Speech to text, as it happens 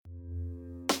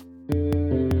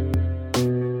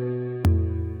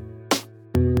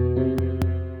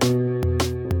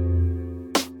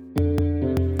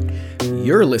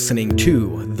You're listening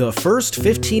to The First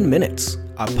 15 Minutes,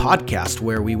 a podcast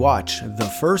where we watch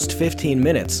the first 15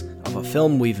 minutes of a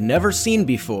film we've never seen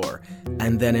before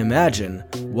and then imagine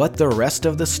what the rest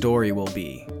of the story will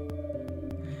be.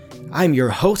 I'm your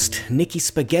host, Nicky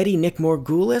Spaghetti, Nick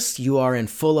Morgulis. You are in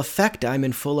full effect. I'm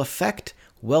in full effect.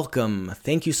 Welcome.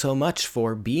 Thank you so much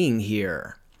for being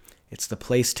here. It's the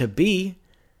place to be.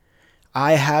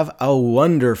 I have a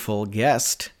wonderful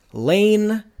guest,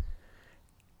 Lane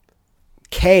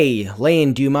K.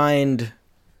 Lane, do you mind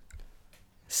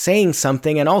saying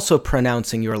something and also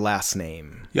pronouncing your last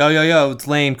name? Yo, it's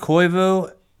Lane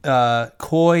Koivu,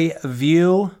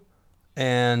 Koivu,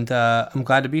 and I'm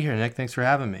glad to be here, Nick. Thanks for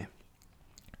having me.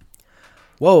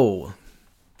 Whoa,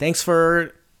 thanks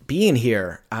for being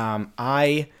here.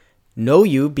 I know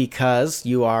you because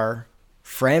you are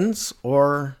friends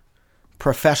or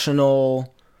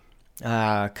professional,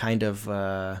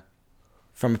 from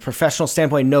a professional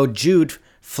standpoint, know Jude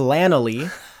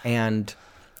Flannelly, and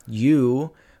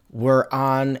you were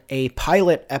on a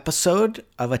pilot episode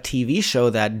of a TV show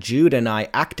that Jude and I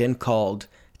act in called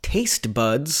Taste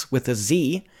Buds with a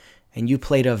Z, and you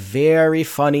played a very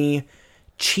funny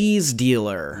cheese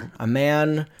dealer, a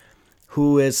man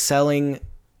who is selling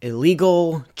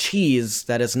illegal cheese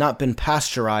that has not been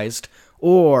pasteurized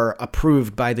or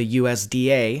approved by the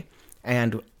USDA,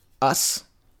 and us,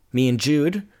 me and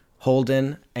Jude,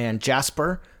 Holden and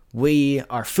Jasper, we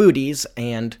are foodies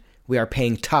and we are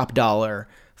paying top dollar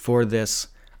for this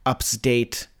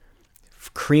upstate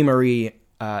creamery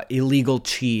illegal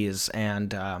cheese.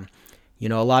 And, a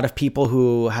lot of people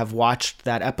who have watched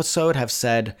that episode have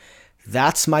said,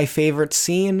 that's my favorite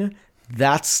scene.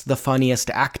 That's the funniest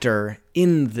actor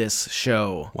in this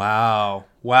show. Wow.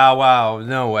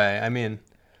 No way. I mean,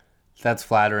 that's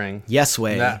flattering. Yes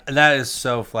way. That is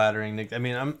so flattering, Nick. I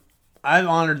mean, I'm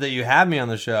honored that you had me on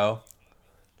the show,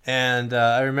 and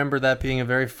I remember that being a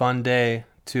very fun day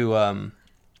to,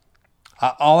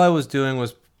 all I was doing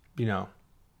was,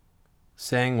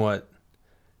 saying what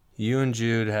you and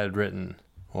Jude had written,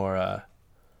 and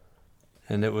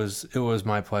it was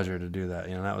my pleasure to do that.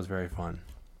 That was very fun.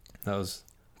 That was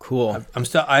cool.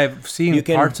 I've seen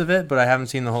parts of it, but I haven't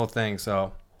seen the whole thing,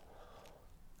 so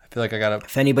I feel like I gotta.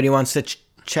 If anybody wants to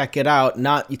check it out,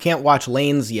 you can't watch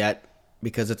Lane's yet,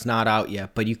 because it's not out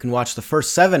yet, but you can watch the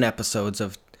first 7 episodes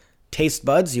of Taste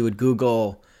Buds. You would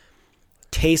Google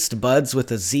Taste Buds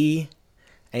with a Z,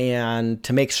 and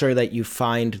to make sure that you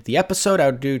find the episode, I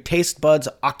would do Taste Buds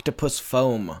Octopus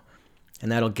Foam,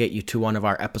 and that'll get you to one of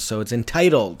our episodes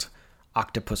entitled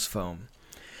Octopus Foam.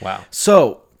 Wow.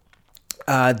 So,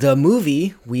 the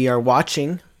movie we are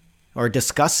watching, or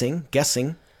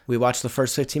guessing, we watched the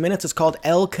first 15 minutes, it's called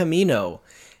El Camino,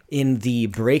 in the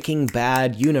Breaking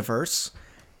Bad universe,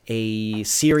 a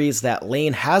series that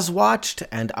Lane has watched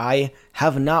and I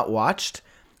have not watched.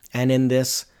 And in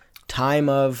this time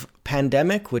of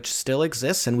pandemic, which still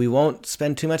exists, and we won't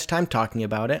spend too much time talking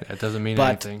about it. It doesn't mean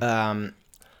anything.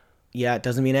 It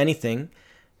doesn't mean anything.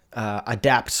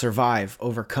 Adapt, survive,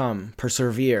 overcome,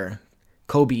 persevere,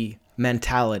 Kobe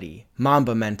mentality,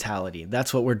 Mamba mentality.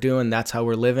 That's what we're doing. That's how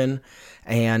we're living.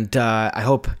 And I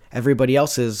hope everybody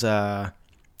else is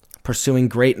pursuing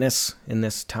greatness in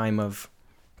this time of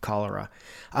cholera.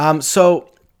 So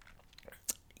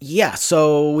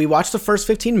we watched the first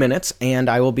 15 minutes, and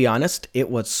I will be honest,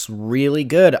 it was really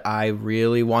good. I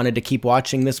really wanted to keep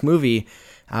watching this movie,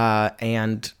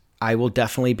 and I will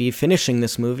definitely be finishing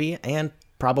this movie and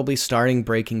probably starting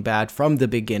Breaking Bad from the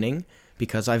beginning,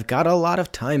 because I've got a lot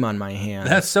of time on my hands.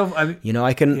 That's so...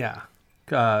 I can... Yeah.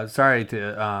 Sorry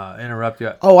to interrupt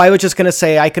you. Oh, I was just going to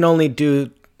say, I can only do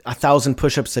 1,000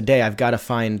 push-ups a day. I've got to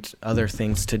find other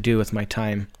things to do with my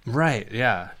time. Right,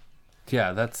 yeah.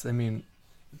 Yeah, that's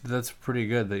pretty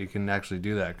good that you can actually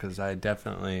do that, because I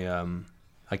definitely,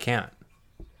 I can't.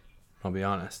 I'll be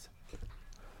honest.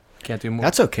 Can't do more.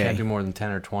 That's okay. Can't do more than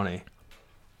 10 or 20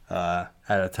 at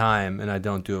a time, and I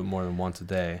don't do it more than once a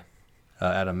day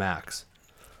at a max.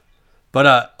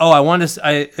 But,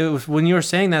 it was when you were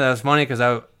saying that was funny, because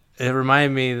it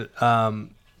reminded me,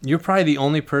 you're probably the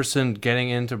only person getting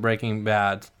into Breaking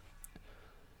Bad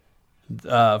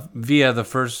via the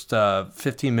first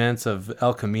 15 minutes of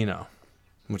El Camino,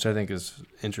 which I think is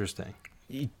interesting.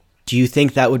 Do you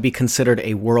think that would be considered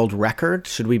a world record?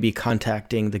 Should we be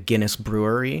contacting the Guinness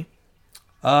Brewery?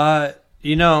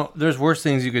 There's worse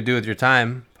things you could do with your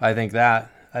time. I think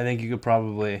you could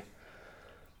probably...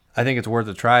 I think it's worth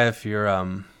a try if you're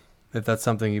if that's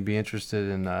something you'd be interested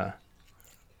in.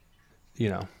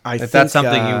 If that's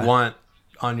something you want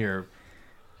on your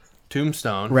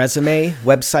tombstone. Resume,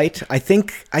 website. I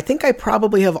think I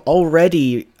probably have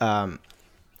already, I'm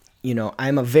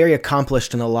very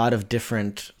accomplished in a lot of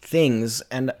different things,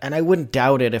 and I wouldn't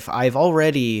doubt it if I've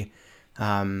already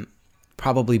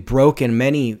probably broken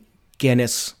many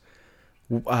Guinness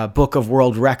Book of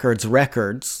World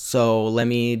records. So let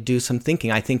me do some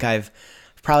thinking. I think I've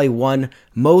probably won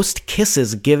most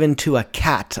kisses given to a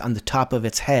cat on the top of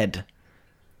its head.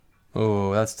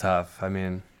 Oh, that's tough. I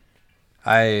mean,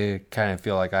 I kind of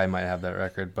feel like I might have that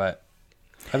record, but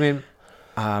I mean,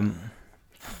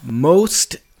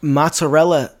 most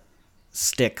mozzarella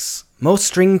sticks, most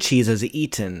string cheeses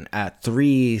eaten at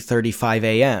 3:35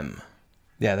 a.m.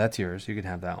 Yeah, that's yours. You can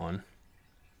have that one.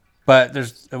 But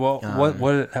there's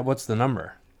what's the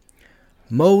number?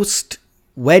 Most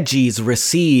wedgies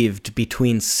received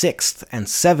between 6th and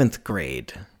 7th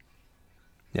grade.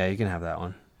 Yeah, you can have that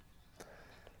one.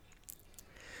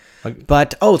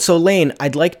 But, so Lane,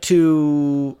 I'd like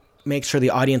to make sure the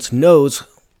audience knows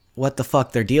what the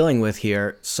fuck they're dealing with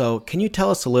here. So can you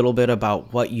tell us a little bit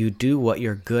about what you do, what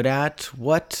you're good at?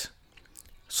 What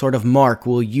sort of mark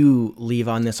will you leave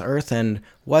on this earth? And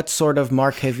what sort of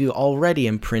mark have you already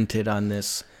imprinted on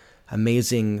this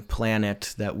amazing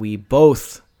planet that we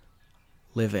both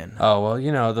live in? Oh, well,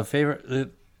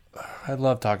 I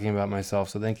love talking about myself,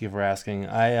 so thank you for asking.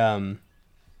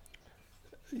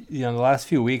 The last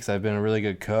few weeks I've been a really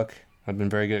good cook. I've been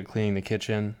very good at cleaning the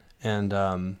kitchen.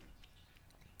 And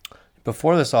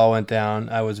before this all went down,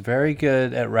 I was very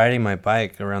good at riding my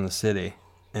bike around the city.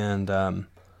 And the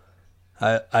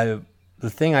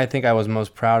thing I think I was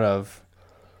most proud of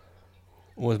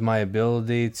was my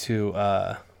ability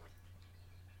to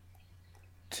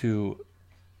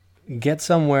get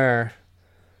somewhere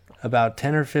about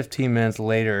 10 or 15 minutes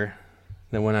later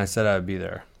than when I said I would be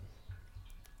there.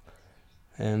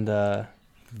 And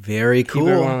very cool.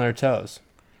 Keep everyone on their toes.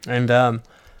 And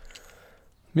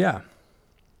yeah.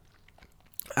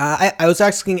 I was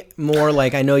asking more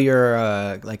like, I know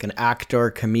you're like an actor,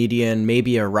 comedian,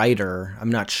 maybe a writer. I'm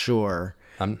not sure.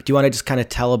 Do you want to just kind of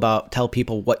tell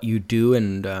people what you do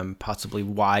and possibly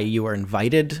why you were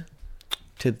invited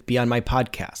to be on my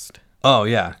podcast? Oh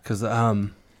yeah, because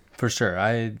for sure,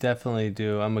 I definitely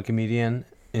do. I'm a comedian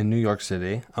in New York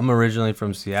City. I'm originally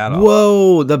from Seattle.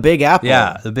 Whoa, the Big Apple.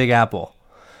 Yeah, the Big Apple.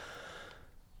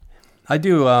 I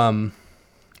do.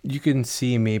 You can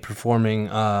see me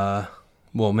performing.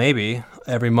 Maybe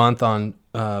every month on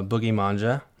Boogie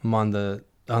Manja. I'm on the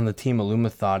team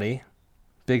Illuminati.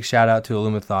 Big shout out to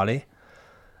Illuminati.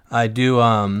 I do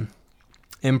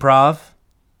improv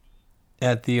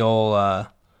at the old.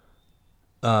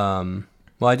 I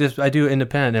do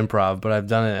independent improv, but I've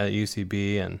done it at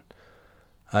UCB, and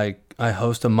I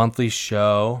host a monthly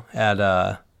show at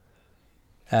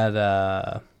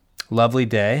Lovely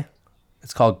Day.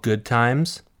 It's called Good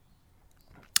Times,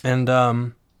 and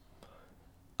I'm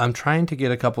trying to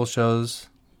get a couple shows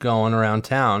going around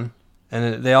town,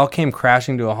 and they all came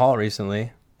crashing to a halt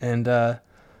recently. And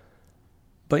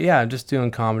but yeah, I'm just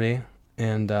doing comedy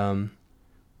and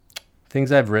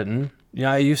things I've written.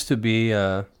 Yeah, I used to be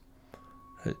a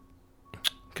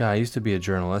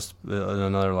journalist in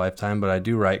another lifetime, but I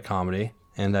do write comedy,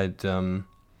 and I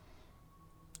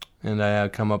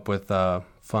come up with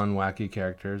fun, wacky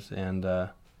characters. And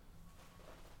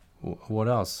what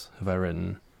else have I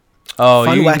written? Oh,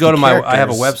 fun, you can go to characters. I have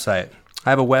a website.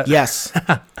 Yes.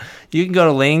 You can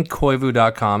go to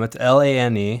lanekoivu.com. It's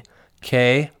LANEKOIV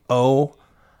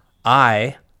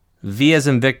as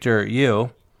in Victor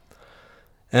U.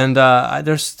 And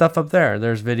there's stuff up there.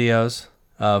 There's videos,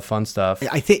 fun stuff.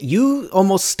 I think you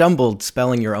almost stumbled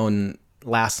spelling your own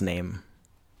last name.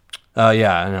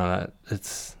 Yeah, I know that.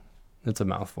 It's a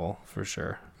mouthful for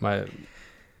sure.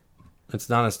 It's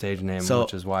not a stage name,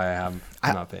 which is why I'm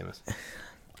not famous.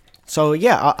 So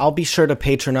yeah, I'll be sure to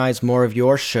patronize more of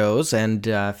your shows, and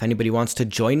if anybody wants to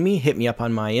join me, hit me up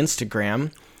on my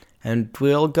Instagram, and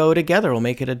we'll go together. We'll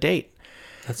make it a date.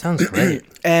 That sounds great.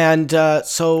 And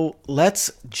so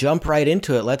let's jump right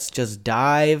into it. Let's just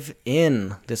dive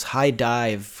in, this high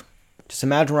dive. Just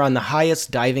imagine we're on the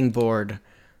highest diving board,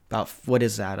 about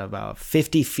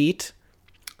 50 feet?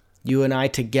 You and I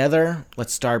together,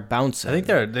 let's start bouncing. I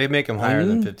think they make them higher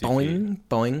than 50 feet.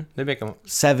 Boing. They make them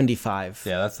 75.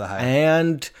 Yeah, that's the highest.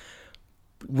 And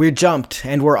we jumped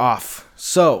and we're off.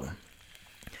 So,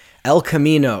 El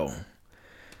Camino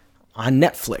on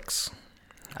Netflix.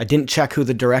 I didn't check who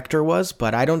the director was,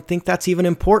 but I don't think that's even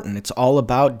important. It's all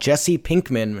about Jesse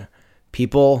Pinkman,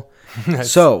 people.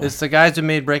 It's the guys who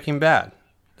made Breaking Bad.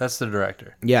 That's the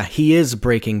director. Yeah, he is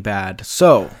Breaking Bad.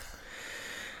 So,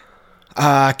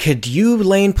 Could you,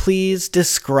 Lane, please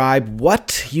describe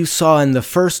what you saw in the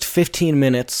first 15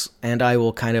 minutes, and I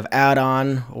will kind of add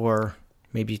on or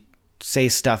maybe say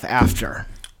stuff after.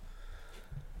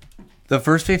 The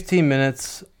first 15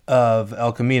 minutes of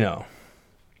El Camino.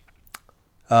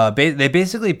 They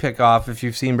basically pick off, if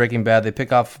you've seen Breaking Bad, they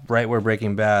pick off right where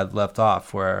Breaking Bad left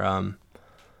off, where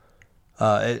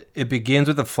it begins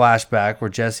with a flashback where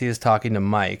Jesse is talking to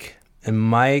Mike, and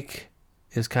Mike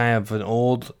is kind of an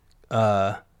old,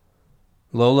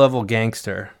 low-level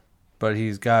gangster, but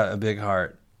he's got a big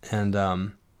heart, and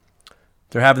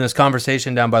they're having this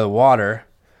conversation down by the water,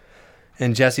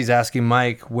 and Jesse's asking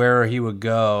Mike where he would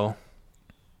go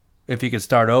if he could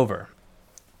start over,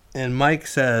 and Mike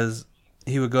says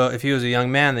he would go, if he was a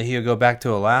young man, that he would go back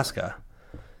to Alaska.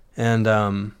 And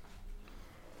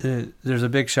there's a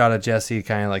big shot of Jesse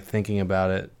kind of like thinking about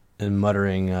it and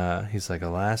muttering, he's like,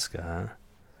 Alaska, huh?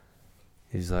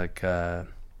 He's like, and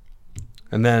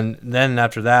then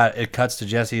after that, it cuts to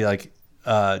Jesse like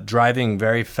driving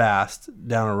very fast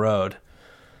down a road.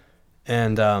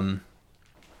 And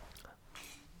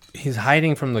he's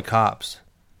hiding from the cops.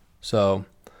 So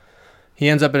he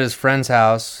ends up at his friend's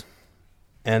house.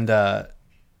 And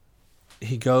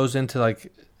he goes into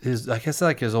like his, I guess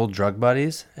like his old drug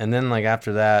buddies, and then like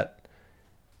after that,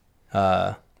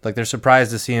 like they're surprised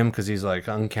to see him because he's like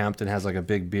unkempt and has like a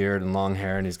big beard and long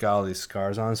hair, and he's got all these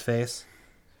scars on his face,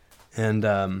 and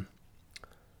then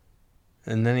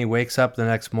he wakes up the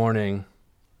next morning,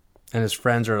 and his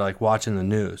friends are like watching the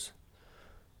news,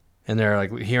 and they're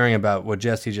like hearing about what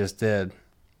Jesse just did,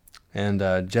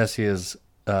 and Jesse is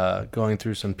going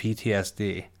through some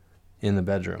PTSD in the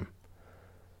bedroom,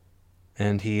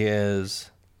 and he is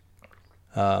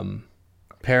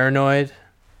paranoid,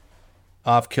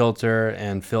 off kilter,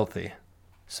 and filthy.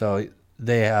 So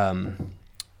they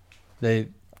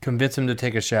convince him to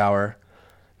take a shower.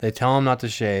 They tell him not to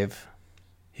shave.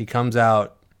 He comes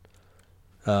out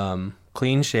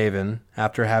clean shaven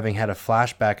after having had a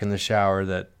flashback in the shower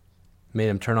that made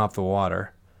him turn off the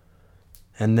water,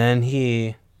 and then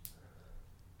he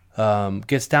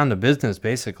gets down to business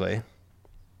basically.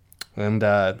 And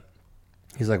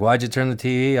he's like, why'd you turn the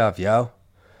TV off, yo?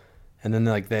 And then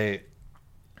like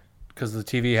because the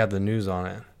TV had the news on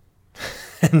it.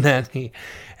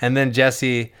 and then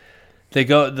Jesse, they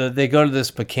go to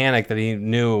this mechanic that he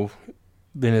knew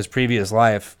in his previous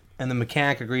life, and the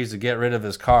mechanic agrees to get rid of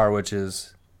his car, which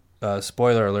is,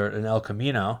 spoiler alert, an El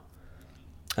Camino.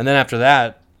 And then after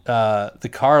that, the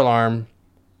car alarm,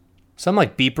 some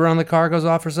like beeper on the car goes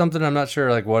off or something. I'm not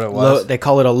sure like what it was. They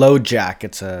call it a load jack.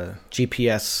 It's a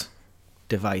GPS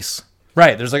device.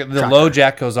 Right. There's like the load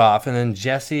jack goes off, and then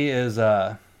Jesse is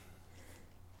kind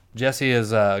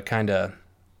of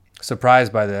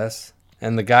surprised by this,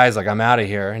 and the guy's like, I'm out of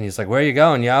here, and he's like, where you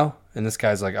going, yo? And this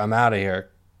guy's like, I'm out of here,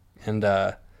 and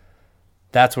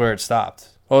that's where it stopped.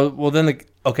 Well then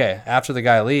after the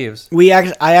guy leaves,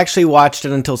 I actually watched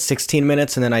it until 16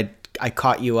 minutes, and then I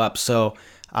caught you up. So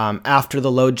after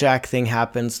the load jack thing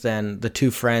happens, then the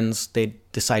two friends, they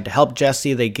decide to help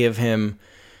Jesse. They give him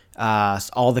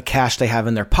all the cash they have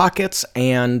in their pockets,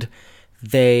 and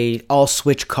they all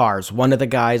switch cars. One of the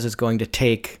guys is going to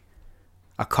take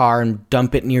a car and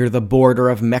dump it near the border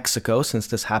of Mexico, since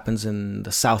this happens in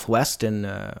the Southwest in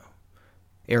New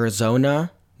Mexico.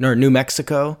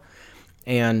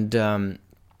 And New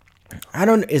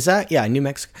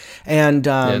Mexico. And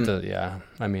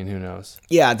I mean, who knows?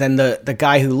 Yeah, then the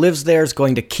guy who lives there is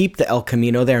going to keep the El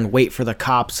Camino there and wait for the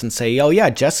cops and say, oh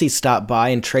yeah, Jesse stopped by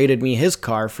and traded me his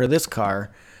car for this car,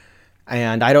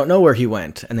 and I don't know where he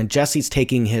went. And then Jesse's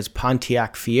taking his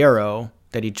Pontiac Fiero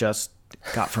that he just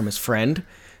got from his friend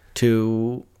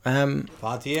to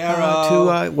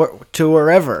to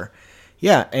wherever.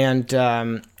 Yeah, and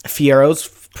Fiero's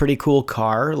pretty cool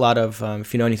car. A lot of,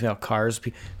 if you know anything about cars,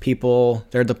 people,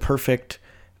 they're the perfect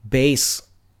base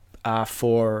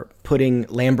for putting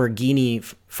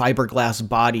Lamborghini fiberglass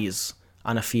bodies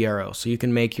on a Fiero. So you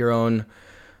can make your own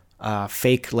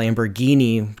fake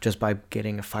Lamborghini just by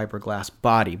getting a fiberglass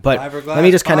body. But let me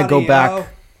just kind of go back.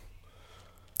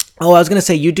 Oh, I was going to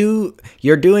say,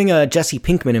 you're doing a Jesse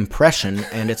Pinkman impression,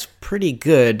 and it's pretty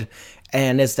good.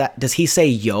 And does he say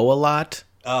yo a lot?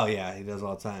 Oh, yeah, he does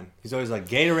all the time. He's always like,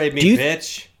 Gatorade me,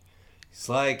 bitch. He's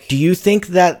like... Do you think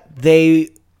that they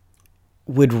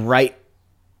would write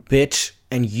bitch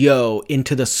and yo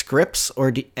into the scripts, or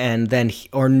do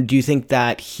you think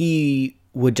that he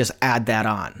would just add that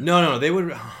on? No, they would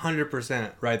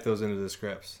 100% write those into the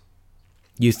scripts.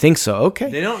 You think so?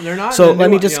 Okay. They're not... So let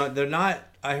me just... they're not...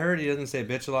 I heard he doesn't say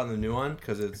bitch a lot in the new one,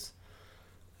 because it's...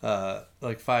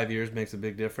 like 5 years makes a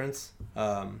big difference.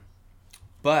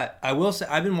 But I will say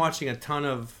I've been watching a ton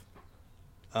of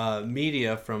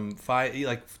media from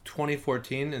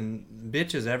 2014, and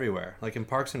bitches everywhere. Like in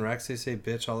Parks and Recs, they say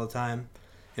bitch all the time.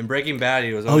 In Breaking Bad,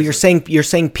 he was. Oh, you're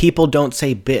saying people don't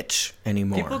say bitch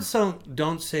anymore. People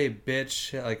don't say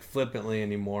bitch like flippantly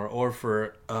anymore, or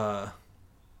for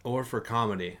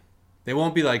comedy. They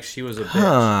won't be like she was a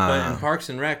bitch. But in Parks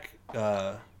and Rec,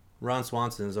 Ron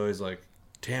Swanson is always like,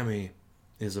 Tammy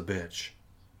is a bitch,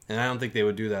 and I don't think they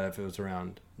would do that if it was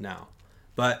around now.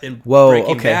 But in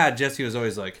Breaking Bad, Jesse was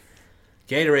always like,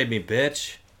 Gatorade me,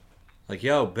 bitch. Like,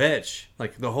 yo, bitch.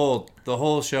 Like, the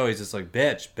whole show, he's just like,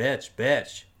 bitch, bitch,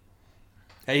 bitch.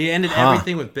 And he ended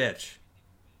everything with bitch.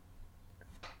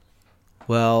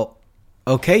 Well,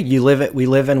 okay, we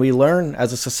live and we learn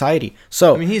as a society.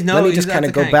 So, I mean, let me just kind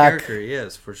of go back. Character he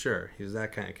is, for sure. He's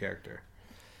that kind of character.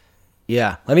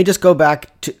 Yeah, let me just go back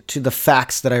to the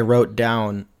facts that I wrote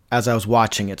down as I was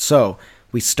watching it. So,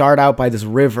 we start out by this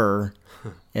river,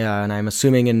 and I'm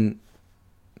assuming in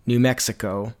New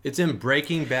Mexico. It's in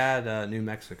Breaking Bad, New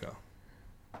Mexico.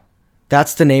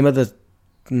 That's the name of the...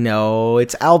 No,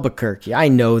 it's Albuquerque. I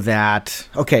know that.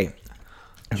 Okay.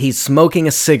 He's smoking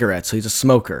a cigarette, so he's a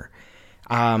smoker.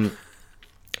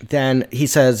 Then he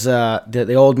says,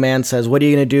 the old man says, what are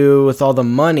you going to do with all the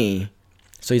money?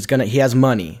 So he has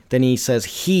money. Then he says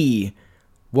he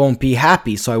won't be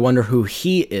happy, so I wonder who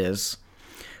he is.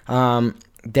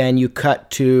 Then you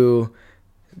cut to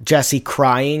Jesse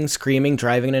crying, screaming,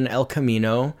 driving in an El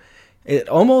Camino.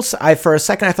 For a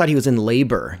second I thought he was in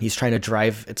labor. He's trying to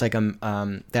drive. It's like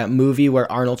that movie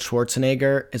where Arnold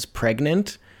Schwarzenegger is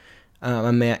pregnant.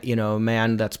 A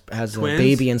man that has Twins? A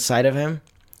baby inside of him.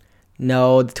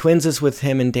 No, the Twins is with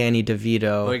him and Danny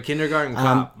DeVito. Like Kindergarten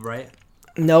Cop, right?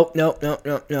 No.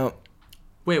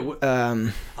 Wait, what?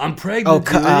 I'm pregnant,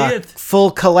 you idiot. Full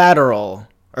Collateral.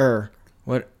 Or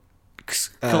what?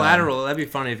 Collateral. That'd be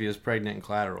funny if he was pregnant in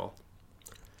Collateral.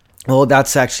 Well,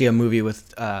 that's actually a movie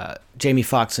with Jamie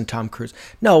Foxx and Tom Cruise.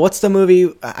 No, what's the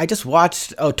movie I just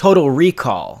watched? Oh, Total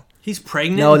Recall. He's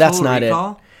pregnant. No, in that's Total not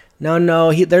Recall? it.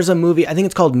 No. There's a movie. I think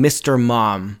it's called Mr.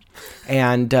 Mom,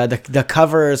 and the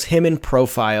cover is him in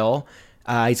profile.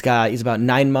 He's about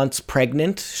 9 months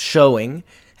pregnant, showing,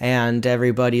 and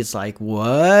everybody's like,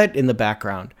 "What?" in the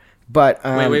background. But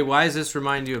wait. Why does this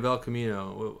remind you of El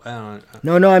Camino? I don't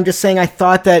know. No. I'm just saying. I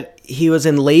thought that he was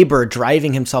in labor,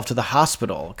 driving himself to the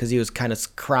hospital because he was kind of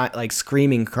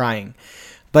screaming, crying.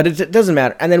 But it doesn't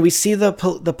matter. And then we see the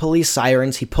police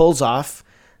sirens. He pulls off.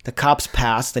 The cops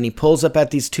pass. Then he pulls up at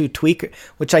these two tweakers,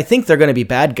 which I think they're going to be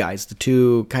bad guys. The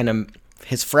two kind of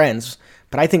his friends,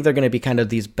 but I think they're going to be kind of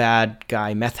these bad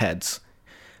guy meth heads.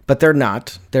 But they're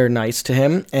not. They're nice to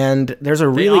him, and there's a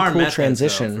really cool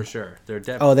transition. Heads, though, for sure. They're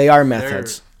definitely. Oh, they are meth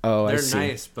heads. Oh, I see. They're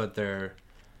nice, but they're.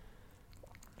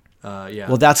 Yeah.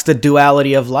 Well, that's the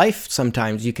duality of life.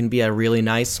 Sometimes you can be a really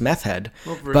nice meth head,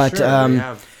 but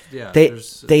sure.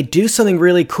 they do something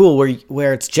really cool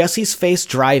where it's Jesse's face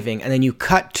driving, and then you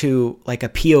cut to like a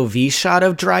POV shot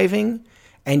of driving,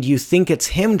 and you think it's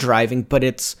him driving, but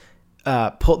it's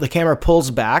the camera pulls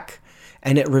back.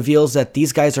 And it reveals that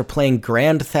these guys are playing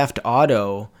Grand Theft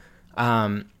Auto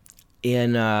on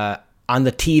the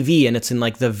TV, and it's in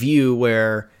like the view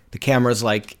where the camera's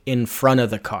like in front of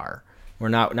the car. We're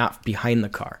not behind the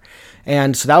car.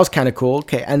 And so that was kind of cool.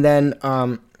 Okay, and then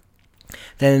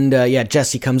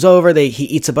Jesse comes over. He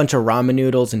eats a bunch of ramen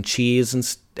noodles and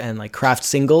cheese and like Kraft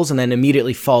singles, and then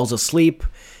immediately falls asleep.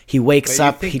 He wakes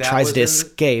up. He tries to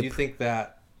escape. Do you think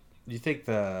that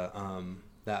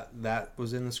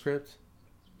was in the script?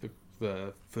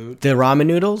 The food, the ramen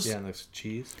noodles, and the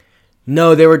cheese.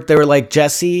 No, they were like,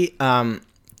 Jesse, we're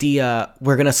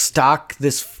gonna stock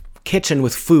this kitchen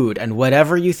with food, and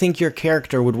whatever you think your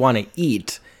character would want to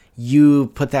eat,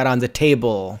 you put that on the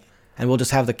table, and we'll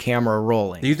just have the camera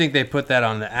rolling. Do you think they put that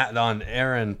on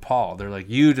Aaron Paul? They're like,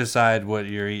 you decide what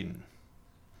you're eating.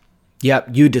 Yep,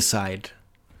 you decide.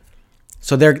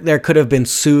 So there could have been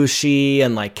sushi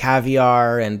and like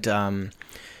caviar and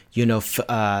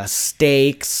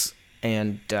steaks.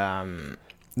 And,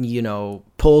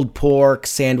 pulled pork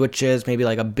sandwiches, maybe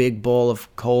like a big bowl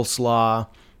of coleslaw,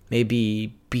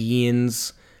 maybe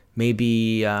beans,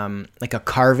 maybe like a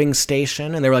carving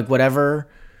station. And they were like, whatever.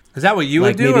 Is that what you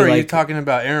would do, or are you talking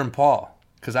about Aaron Paul?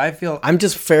 Because I feel... I'm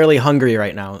just fairly hungry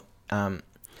right now. Well,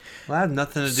 I have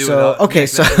nothing to do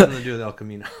with El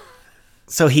Camino.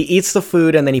 So he eats the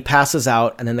food, and then he passes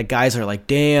out, and then the guys are like,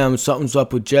 damn, something's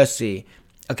up with Jesse.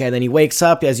 Okay, then he wakes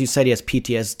up. As you said, he has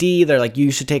PTSD. They're like,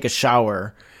 you should take a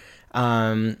shower.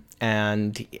 And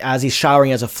as he's showering,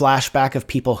 he has a flashback of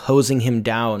people hosing him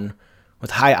down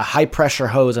with a high-pressure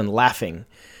hose and laughing.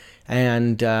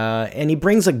 and he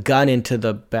brings a gun into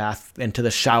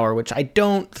the shower, which I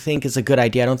don't think is a good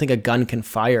idea. I don't think a gun can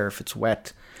fire if it's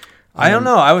wet. I don't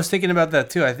know. I was thinking about that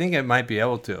too. I think it might be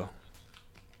able to,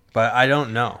 but I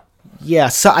don't know. Yeah,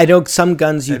 so I know some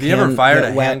guns Have you ever fired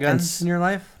a handgun in your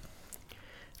life?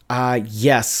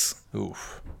 Yes.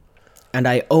 Oof. And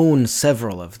I own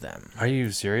several of them. Are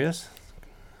you serious?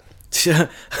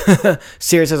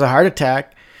 Serious as a heart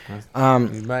attack. You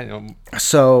might know.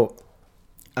 So,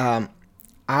 and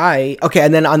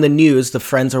then on the news, the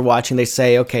friends are watching. They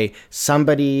say, okay,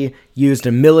 somebody used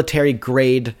a military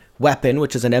grade weapon,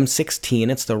 which is an M16.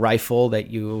 It's the rifle that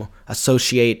you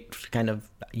associate kind of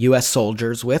U.S.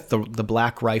 soldiers with, the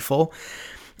black rifle.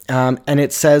 And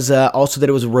it says also that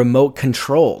it was remote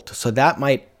controlled. So that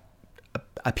might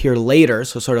appear later.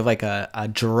 So sort of like a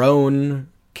drone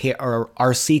or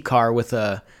RC car with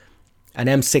an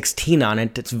M16 on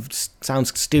it. It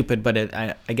sounds stupid, but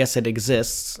I guess it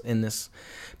exists in this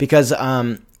because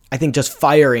I think just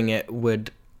firing it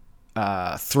would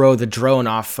throw the drone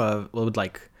off. Would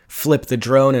like flip the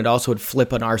drone. It also would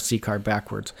flip an RC car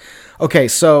backwards. Okay,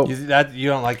 so you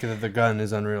don't like it that the gun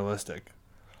is unrealistic.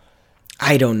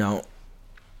 I don't know.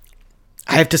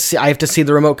 I have to see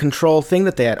the remote control thing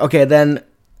that they had. Okay, then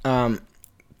I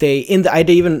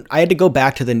had to go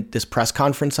back to this press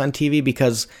conference on TV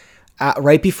because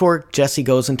right before Jesse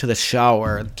goes into the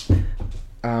shower,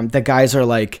 the guys are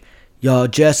like, "Yo,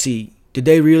 Jesse, did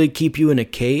they really keep you in a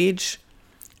cage?"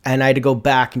 And I had to go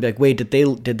back and be like, "Wait, did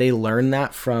they learn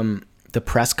that from the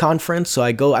press conference?" So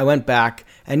I went back,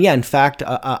 and yeah, in fact,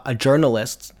 a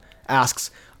journalist asks,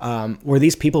 were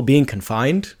these people being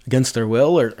confined against their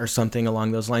will or something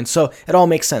along those lines? So it all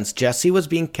makes sense. Jesse was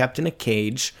being kept in a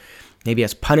cage, maybe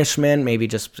as punishment, maybe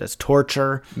just as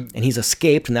torture, and he's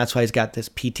escaped, and that's why he's got this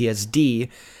PTSD.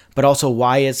 But also,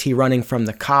 why is he running from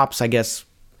the cops? I guess,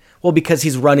 well, because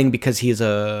he's running because he was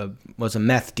a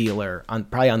meth dealer,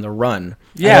 probably on the run.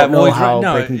 Yeah, I don't know how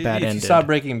Breaking Bad ended. If you saw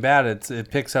Breaking Bad, it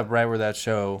picks up right where that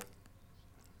show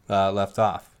left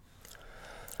off.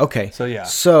 Okay. So yeah.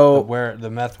 So the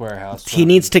meth warehouse. He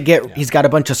needs to get. Yeah. He's got a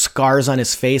bunch of scars on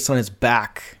his face, on his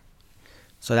back.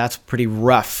 So that's pretty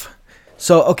rough.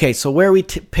 So okay. So where we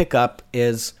pick up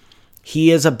is he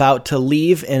is about to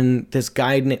leave in this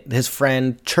guy, his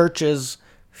friend Church's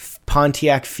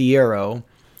Pontiac Fiero,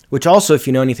 which also, if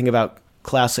you know anything about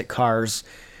classic cars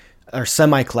or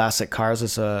semi-classic cars,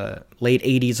 is a late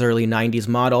 80s, early 90s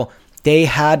model. They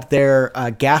had their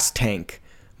gas tank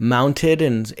mounted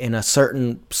in a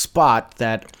certain spot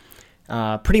that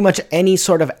pretty much any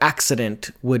sort of accident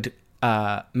would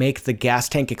make the gas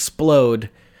tank explode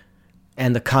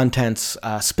and the contents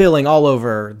spilling all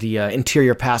over the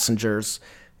interior passengers,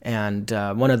 and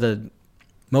one of the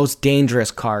most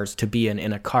dangerous cars to be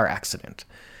in a car accident.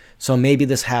 So maybe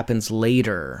this happens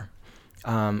later.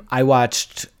 I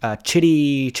watched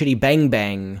Chitty Bang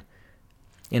Bang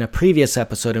in a previous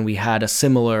episode, and we had a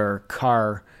similar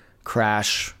car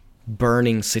crash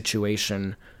burning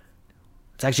situation.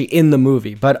 It's actually in the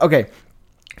movie, but okay.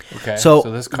 So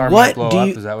this car might blow up.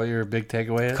 Is that what your big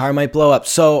takeaway is? Car might blow up.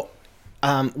 So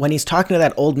when he's talking to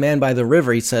that old man by the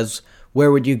river, he says,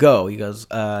 "Where would you go?" He goes,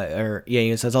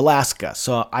 he says Alaska.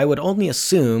 So I would only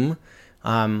assume,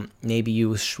 maybe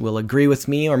you will agree with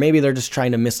me, or maybe they're just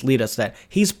trying to mislead us, that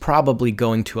he's probably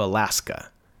going to Alaska.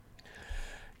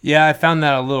 Yeah, I found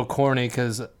that a little corny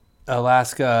because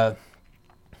Alaska,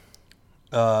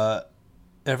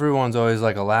 everyone's always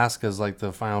like Alaska's like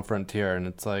the final frontier, and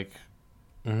it's like,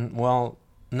 well,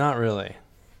 not really.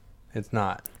 It's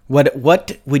not. What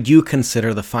would you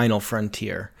consider the final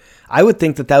frontier? I would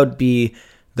think that would be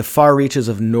the far reaches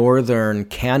of northern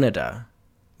Canada,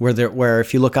 where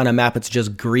if you look on a map, it's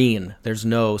just green. There's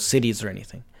no cities or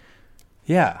anything.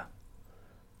 Yeah.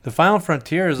 The final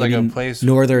frontier is like a place.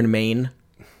 Northern Maine.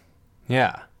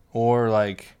 Yeah. Or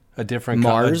like a different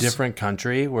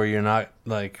country where you're not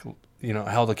like,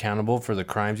 held accountable for the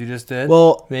crimes you just did.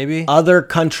 Well, maybe other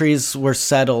countries were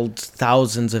settled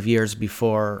thousands of years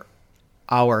before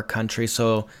our country.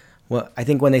 So I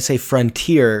think when they say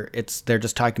frontier, they're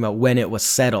just talking about when it was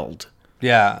settled.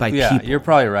 Yeah, by people. You're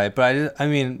probably right. But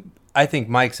I think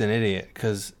Mike's an idiot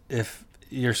because if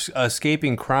you're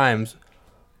escaping crimes,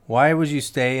 why would you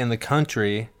stay in the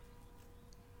country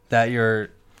that you're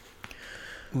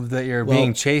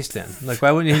being chased in? Like,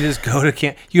 why wouldn't you just go to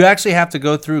Canada? You actually have to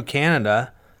go through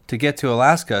Canada to get to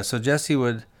Alaska. So Jesse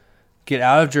would get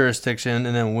out of jurisdiction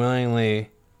and then willingly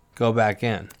go back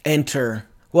in. Enter.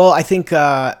 Well, I think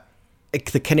the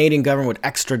Canadian government would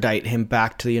extradite him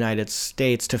back to the United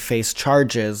States to face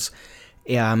charges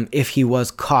if he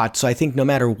was caught. So I think no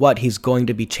matter what, he's going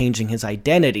to be changing his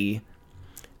identity.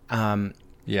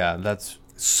 Yeah, that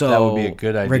So would be a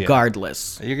good idea.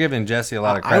 regardless, You're giving Jesse a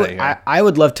lot of credit here. I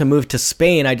would love to move to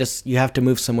Spain. You have to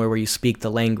move somewhere where you speak the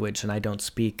language, and I don't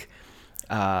speak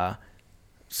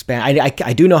Spanish.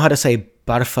 I do know how to say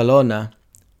Barcelona.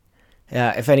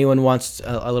 If anyone wants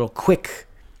a little quick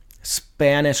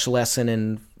Spanish lesson,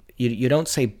 and you don't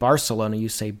say Barcelona, you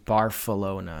say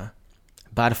Barcelona.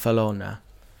 Barcelona.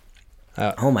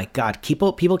 Oh my God!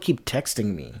 People keep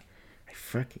texting me.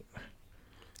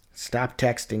 Stop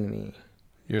texting me.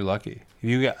 You're lucky. Have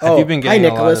you been getting hi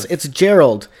Nicholas, it's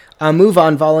Gerald. Move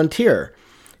on volunteer.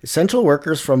 Essential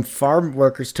workers from farm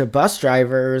workers to bus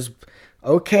drivers.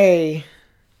 Okay.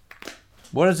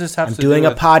 What does this have I'm to doing do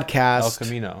a with podcast. El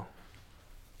Camino?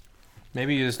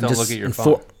 Maybe you just don't look at your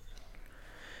phone.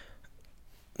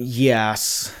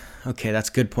 Yes. Okay, that's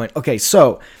a good point. Okay,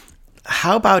 so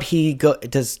how about do you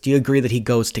agree that he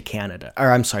goes to Canada?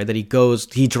 Or I'm sorry, he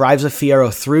drives a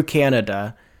Fiero through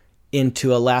Canada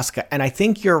into Alaska. And I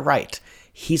think you're right.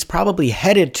 He's probably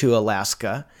headed to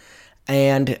Alaska,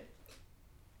 and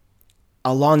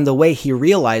along the way he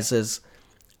realizes,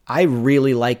 I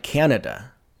really like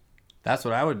Canada. That's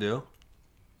what I would do.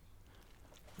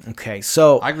 Okay,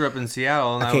 so I grew up in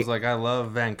Seattle, and I was like, I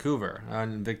love Vancouver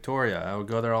and Victoria. I would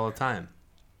go there all the time.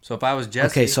 So if I was Jesse...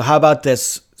 Okay, so how about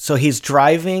this? So he's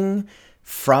driving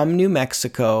from New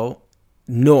Mexico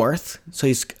north. So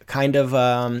he's kind of,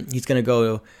 he's going to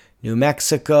go New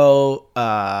Mexico,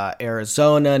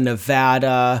 Arizona,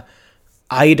 Nevada,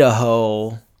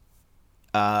 Idaho,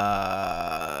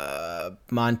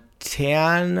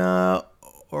 Montana,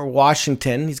 or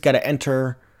Washington. He's got to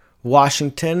enter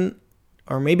Washington,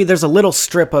 or maybe there's a little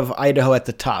strip of Idaho at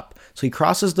the top. So he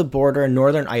crosses the border in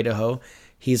northern Idaho.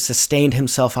 He's sustained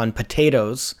himself on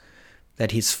potatoes that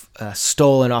he's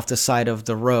stolen off the side of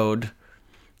the road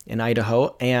in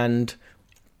Idaho. And,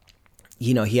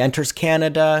 he enters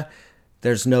Canada.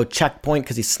 There's no checkpoint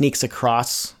because he sneaks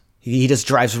across. He just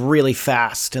drives really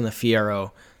fast in the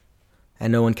Fiero,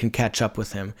 and no one can catch up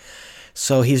with him.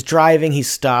 So he's driving. He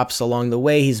stops along the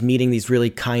way. He's meeting these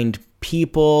really kind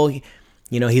people.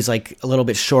 He's like a little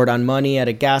bit short on money at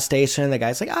a gas station. The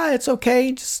guy's like, it's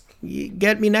okay. Just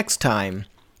get me next time.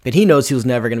 But he knows he was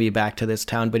never going to be back to this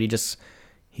town. But he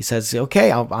says,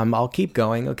 okay, I'll keep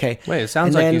going. Okay. Wait, it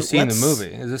sounds like you've seen the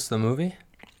movie. Is this the movie?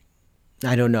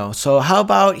 I don't know. So how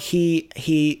about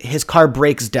his car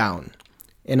breaks down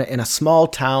in a small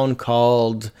town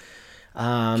called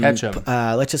Ketchum.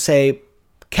 Let's just say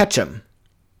Ketchum.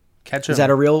 Ketchum. Is that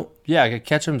a real? Yeah,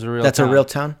 Ketchum's a real. That's town. a real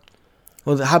town.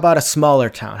 Well, how about a smaller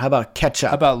town? How about Ketchup?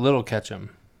 How about Little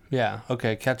Ketchum? Yeah.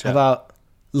 Okay, Ketchup. How about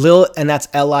and that's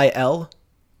Lil?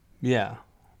 Yeah.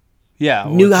 Yeah.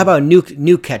 How about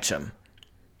New Ketchum?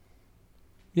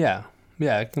 Yeah.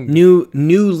 Yeah. It can... New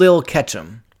Lil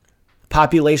Ketchum.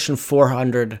 Population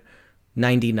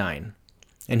 499.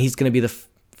 And he's going to be the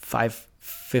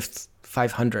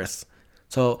 500th.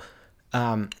 So,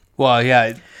 well,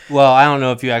 yeah. Well, I don't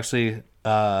know if you actually,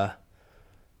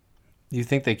 you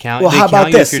think they count? Well, they how count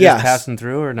about you this? if you're just passing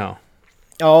through or no?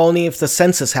 Only if the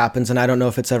census happens, and I don't know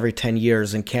if it's every 10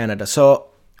 years in Canada. So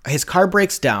his car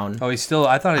breaks down. Oh, I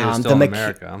thought he was still in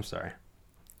America. I'm sorry.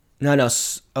 No.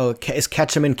 Oh, is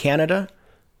Ketchum in Canada?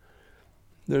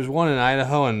 There's one in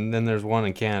Idaho, and then there's one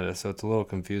in Canada, so it's a little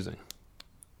confusing.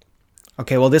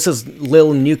 Okay, well, this is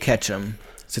Lil New Ketchum.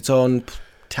 It's its own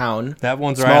town. That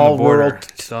one's right on the border.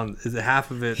 So is it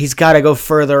half of it? He's got to go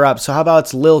further up. So how about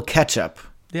it's Lil Ketchup?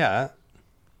 Yeah.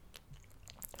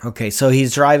 Okay, so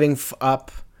he's driving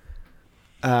up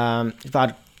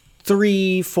about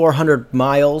 400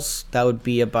 miles. That would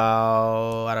be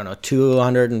about,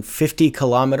 250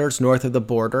 kilometers north of the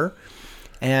border.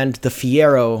 And the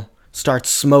Fiero starts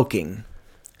smoking.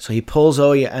 So he pulls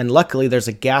over, and luckily there's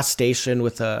a gas station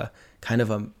with a kind of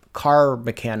a car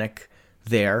mechanic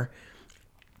there.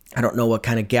 I don't know what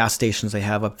kind of gas stations they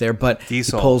have up there, but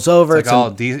diesel. He pulls over. It's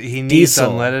all he needs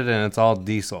diesel. Unleaded, and it's all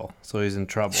diesel, so he's in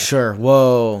trouble. Sure.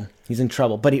 Whoa, he's in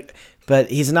trouble. But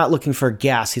he's not looking for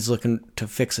gas. He's looking to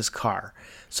fix his car.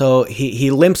 So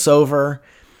he limps over.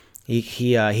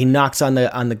 He knocks on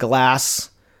the glass,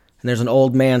 and there's an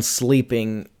old man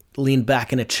sleeping, leaned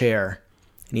back in a chair,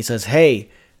 and he says, "Hey,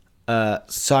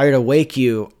 sorry to wake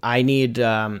you. I need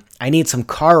some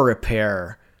car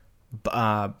repair.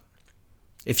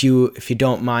 If you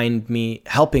don't mind me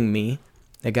helping me."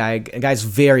 The guy's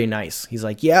very nice. He's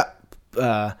like, "Yeah."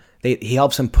 He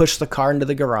helps him push the car into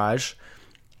the garage.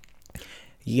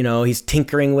 He's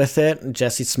tinkering with it.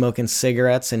 Jesse's smoking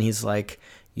cigarettes, and he's like,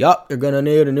 "Yup, you're gonna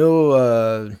need a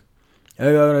new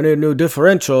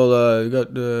differential.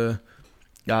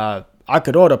 I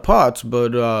could order parts,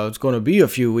 but it's gonna be a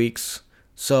few weeks.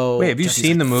 So Wait, have you Jesse's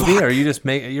seen the movie, "Fuck." or are you just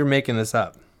you're making this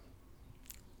up?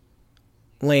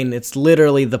 Lane, it's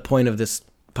literally the point of this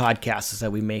podcast is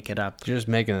that we make it up. You're just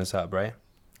making this up, right?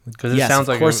 Because Yes,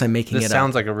 of course I'm making it up. This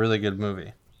sounds like a really good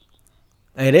movie.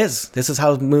 It is. This is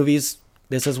how movies.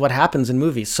 This is what happens in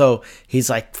movies. So he's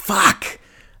like, "Fuck,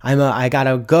 I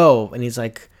gotta go," and he's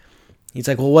like,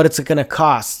 "Well, what is it gonna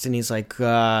cost?" And he's like,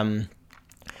 "I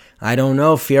don't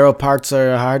know. Fiero parts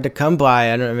are hard to come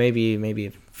by. I don't know. Maybe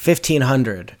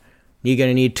 $1,500. You're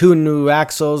gonna need 2 new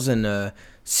axles and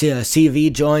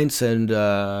CV joints and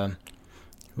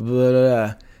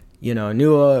new."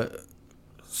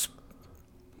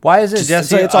 Why is it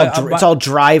Jesse? It's all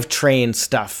drivetrain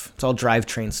stuff. It's all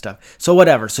drivetrain stuff. So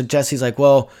whatever. So Jesse's like,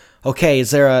 well, okay, is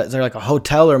there like a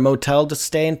hotel or motel to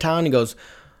stay in town? He goes,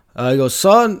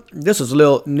 son, this is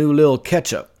new little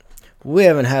ketchup. We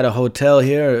haven't had a hotel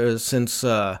here since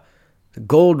the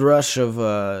gold rush of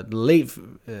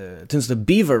since the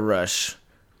beaver rush.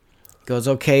 He goes,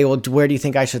 okay, well, where do you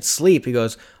think I should sleep? He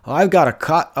goes, oh, I've got a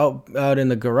cot out in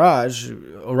the garage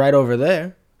right over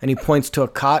there. And he points to a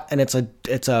cot, and it's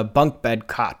a bunk bed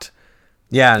cot.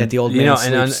 Yeah, that the old man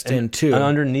sleeps in too. And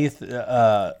underneath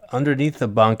the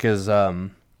bunk is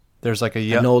there's like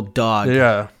an old dog.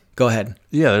 Yeah, go ahead.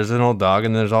 Yeah, there's an old dog,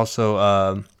 and there's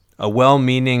also a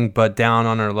well-meaning but down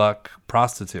on her luck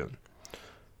prostitute.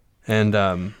 And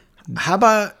how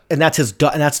about and that's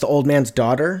and that's the old man's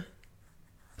daughter.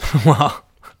 Well,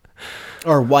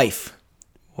 or wife.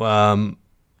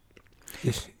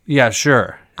 Yeah,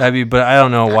 sure. I mean, but I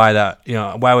don't know why that.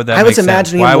 Why would that? I make was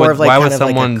imagining sense? more of like why kind would of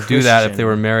like someone a do that if Christian. they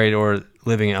were married or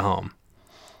living at home?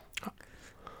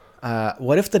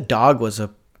 What if the dog was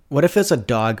What if it's a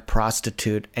dog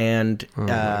prostitute and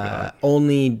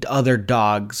only other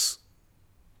dogs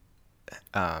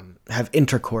have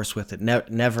intercourse with it?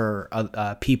 Never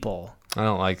people. I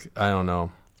don't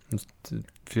know. It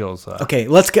feels. Okay,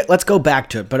 let's go back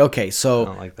to it. But okay, so I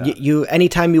don't like that. you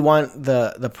anytime you want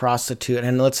the prostitute,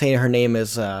 and let's say her name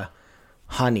is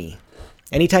Honey.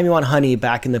 Anytime you want Honey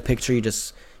back in the picture,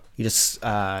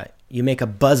 you make a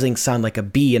buzzing sound like a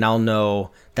bee, and I'll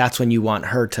know that's when you want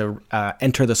her to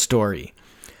enter the story.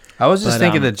 I was just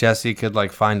thinking that Jesse could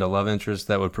like find a love interest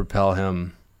that would propel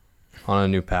him on a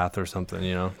new path or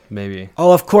something, maybe.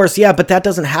 Oh, of course, yeah, but that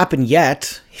doesn't happen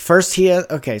yet. First,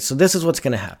 okay, so this is what's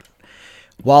going to happen.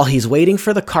 While he's waiting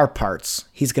for the car parts,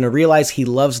 he's going to realize he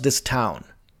loves this town,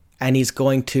 and he's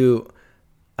going to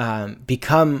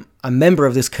become a member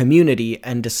of this community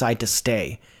and decide to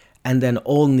stay. And then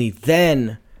only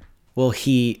then will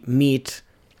he meet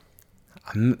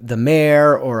the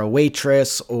mayor or a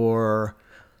waitress or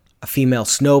a female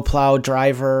snowplow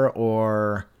driver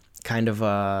or kind of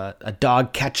a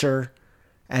dog catcher,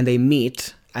 and they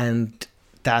meet, and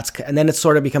then it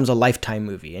sort of becomes a Lifetime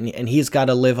movie, and he's got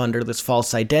to live under this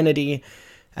false identity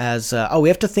as we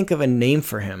have to think of a name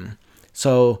for him.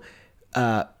 So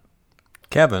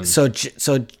Kevin. So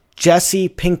Jesse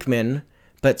Pinkman,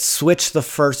 but switch the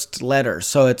first letter.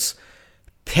 So it's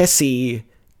Pissy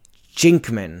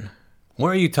Jinkman. What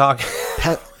are you talking?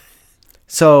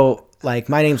 So like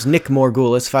my name's Nick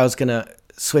Morgulis. If I was gonna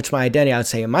switch my identity, I would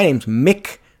say my name's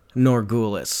Mick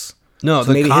Norgulis. No,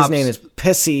 so maybe his name is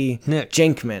Pissy Nick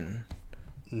Jinkman.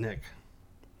 Nick,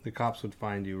 the cops would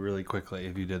find you really quickly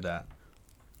if you did that.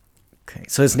 Okay,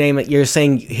 so you're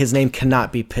saying his name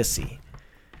cannot be Pissy.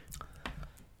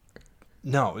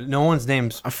 No one's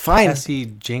name's fine. Jesse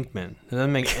Jinkman. It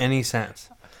doesn't make any sense.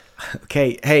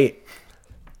 Okay, hey,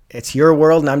 it's your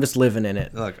world, and I'm just living in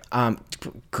it. Look,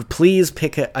 please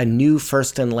pick a new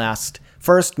first,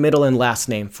 middle, and last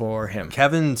name for him.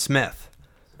 Kevin Smith.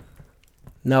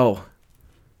 No.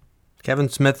 Kevin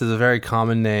Smith is a very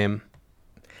common name.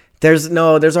 There's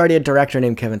already a director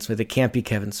named Kevin Smith. It can't be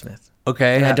Kevin Smith.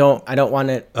 Okay. And I don't want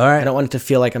it. All right. I don't want it to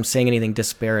feel like I'm saying anything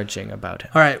disparaging about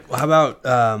him. All right. How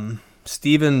about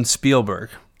Steven Spielberg?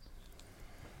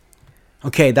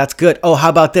 Okay, that's good. Oh, how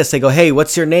about this? They go, "Hey,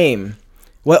 what's your name?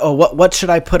 What should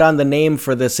I put on the name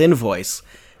for this invoice?"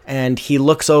 And he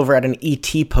looks over at an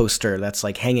E.T. poster that's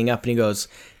like hanging up, and he goes,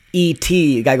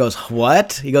 "E.T." The guy goes,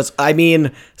 "What?" He goes, "I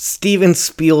mean, Steven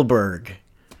Spielberg."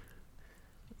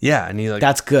 Yeah, and he like.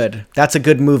 That's good. That's a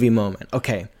good movie moment.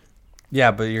 Okay. Yeah,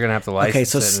 but you're gonna have to license. Okay,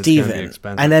 so it and Steven, it's gonna be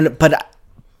expensive. and then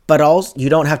but also you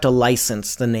don't have to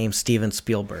license the name Steven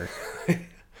Spielberg.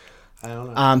 I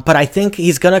don't know. But I think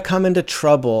he's gonna come into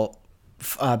trouble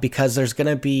because there's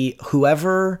gonna be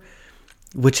whichever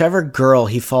girl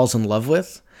he falls in love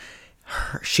with,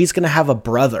 she's gonna have a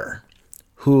brother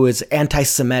who is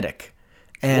anti-Semitic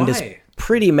and is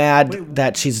pretty mad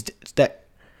that she's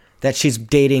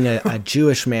dating a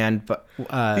Jewish man by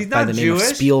the name of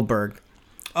Spielberg.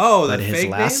 Oh, but his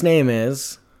last name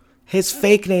is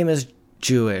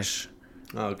Jewish.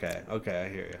 Okay, I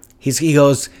hear you.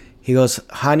 He goes,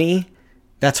 honey,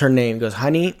 that's her name. He goes,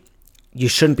 honey, you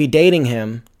shouldn't be dating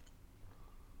him.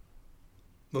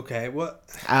 Okay, what?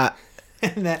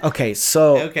 Okay,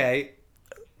 so okay,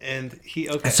 and he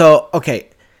okay.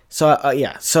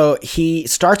 So he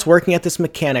starts working at this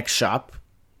mechanic shop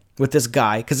with this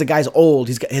guy because the guy's old.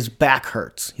 His back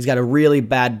hurts. He's got a really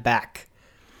bad back,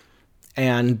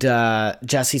 and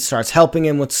Jesse starts helping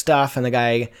him with stuff. And the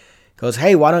guy goes,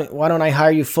 "Hey, why don't I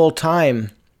hire you full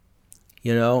time?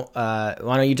 You know, why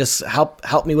don't you just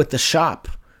help me with the shop?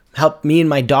 Help me and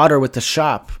my daughter with the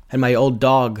shop and my old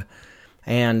dog."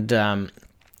 And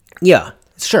yeah,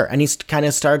 sure. And he kind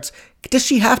of starts. Does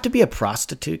she have to be a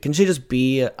prostitute? Can she just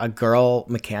be a girl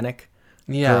mechanic?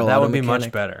 Yeah, that would be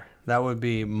much better. That would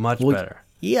be much better.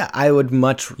 Yeah, I would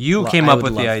much. You came up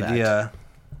with the idea.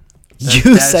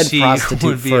 You said prostitute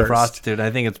would be first. A prostitute.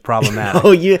 I think it's problematic.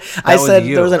 Oh, I said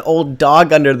there was an old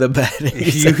dog under the bed. And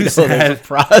you said a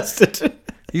prostitute.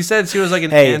 You said she was like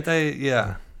an anti.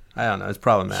 Yeah, I don't know. It's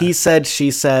problematic. He said.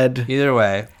 She said. Either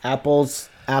way, apples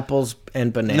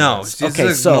and bananas. No,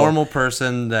 she's a normal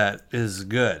person that is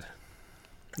good.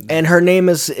 And her name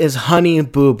is Honey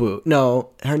Boo Boo. No,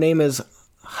 her name is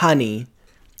Honey.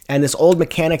 And this old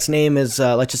mechanic's name is,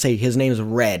 let's just say his name is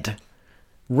Red.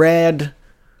 Red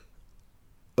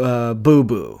Boo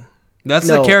Boo. That's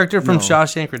the character from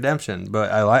Shawshank Redemption.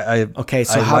 But I okay,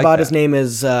 so how about his name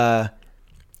is, pick a,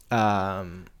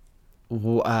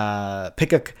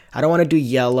 I don't want to do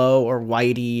Yellow or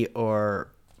Whitey or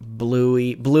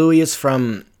Bluey. Bluey is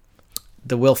from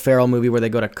the Will Ferrell movie where they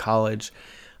go to college.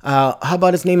 How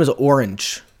about his name is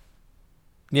Orange?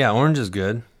 Yeah, Orange is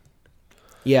good.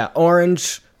 Yeah,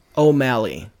 Orange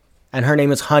O'Malley. And her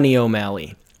name is Honey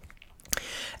O'Malley.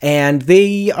 And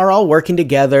they are all working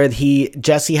together.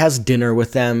 Jesse has dinner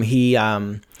with them. He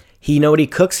know what he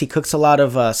cooks? He cooks a lot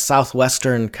of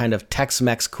Southwestern kind of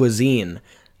Tex-Mex cuisine.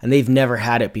 And they've never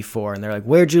had it before. And they're like,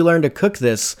 where'd you learn to cook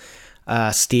this,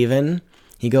 Steven?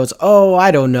 He goes, oh, I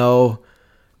don't know.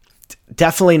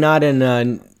 Definitely not in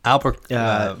Albuquerque.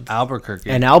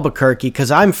 In Albuquerque, because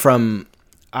I'm from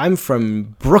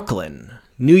Brooklyn,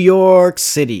 New York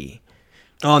City.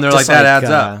 Oh, and they're like, that adds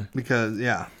up. Because,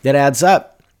 yeah. That adds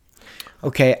up.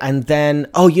 Okay, and then,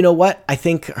 oh, you know what? I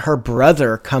think her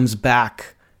brother comes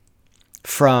back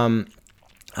from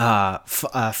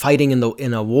fighting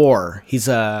in a war. He's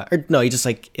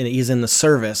he's in the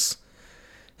service.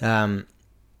 And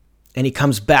he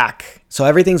comes back. So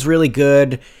everything's really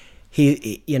good.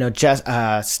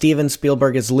 Steven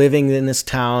Spielberg is living in this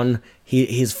town.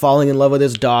 He's falling in love with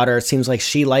his daughter. It seems like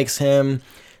she likes him.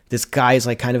 This guy's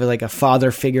like kind of like a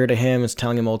father figure to him, is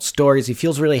telling him old stories. He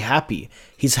feels really happy.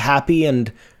 He's happy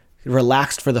and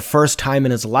relaxed for the first time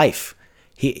in his life.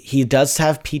 He does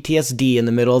have PTSD in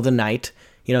the middle of the night.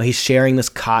 You know, he's sharing this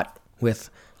cot with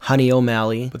Honey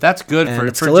O'Malley. But that's good for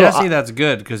Jesse. That's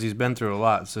good because he's been through a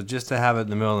lot. So just to have it in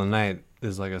the middle of the night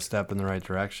is like a step in the right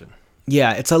direction.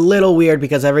 Yeah, it's a little weird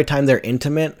because every time they're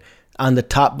intimate on the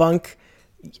top bunk,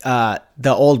 the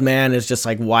old man is just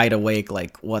like wide awake,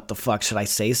 like, what the fuck, should I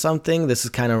say something? This is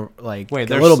kind of like a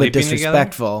little bit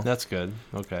disrespectful. Together? That's good.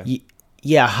 Okay.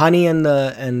 Yeah, Honey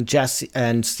and Jesse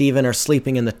and Steven are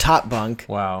sleeping in the top bunk.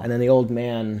 Wow. And then the old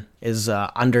man is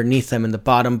underneath them in the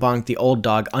bottom bunk, the old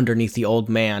dog underneath the old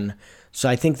man. So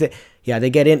I think that, yeah,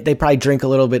 they get in, they probably drink a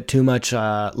little bit too much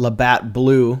Labatt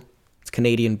Blue. It's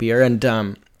Canadian beer.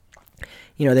 And,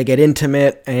 they get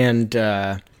intimate and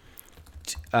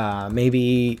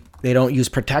maybe they don't use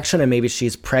protection and maybe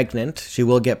she's pregnant. She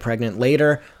will get pregnant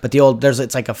later. But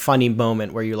it's like a funny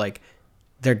moment where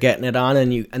they're getting it on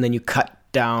and then you cut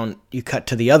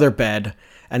to the other bed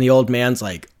and the old man's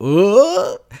like,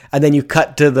 ugh! And then you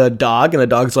cut to the dog and the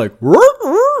dog's like, rrr,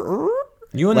 rrr, rrr.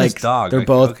 You and this dog. They're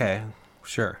both. Okay,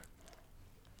 sure.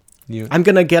 I'm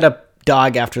going to get a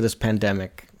dog after this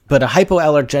pandemic, but a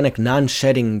hypoallergenic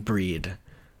non-shedding breed.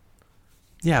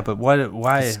 Yeah, but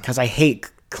why? Because I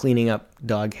hate cleaning up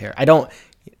dog hair. I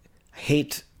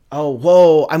hate. Oh,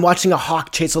 whoa! I'm watching a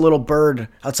hawk chase a little bird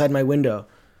outside my window.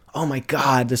 Oh my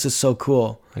God, this is so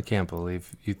cool. I can't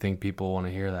believe you think people want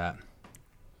to hear that.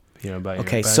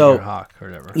 About your hawk or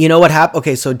whatever. You know what happened?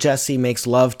 Okay, so Jesse makes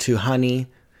love to Honey,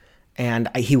 and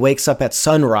he wakes up at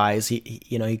sunrise.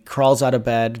 He crawls out of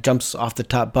bed, jumps off the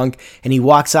top bunk, and he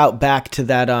walks out back to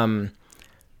that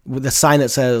with the sign that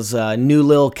says New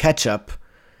Lil Ketchup.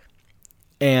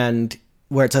 And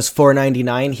where it says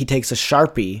 $4.99, he takes a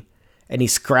Sharpie and he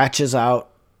scratches out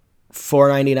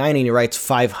 $4.99 and he writes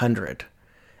 500.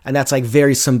 And that's like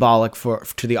very symbolic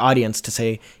to the audience to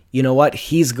say, you know what?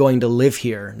 He's going to live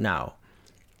here now.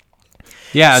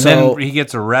 Yeah, and then he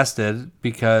gets arrested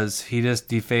because he just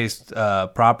defaced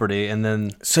property, and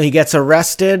then so he gets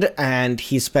arrested and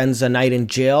he spends a night in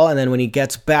jail, and then when he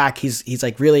gets back, he's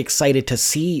like really excited to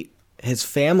see his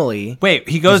family. Wait,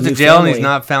 he goes to jail and he's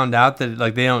not found out that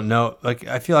like they don't know. Like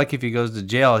I feel like if he goes to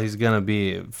jail, he's gonna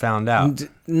be found out.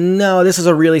 No, this is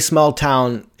a really small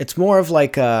town. It's more of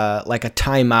like a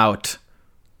timeout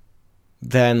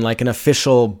than like an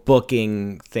official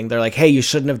booking thing. They're like, hey, you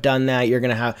shouldn't have done that. You're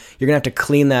gonna have to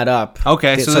clean that up.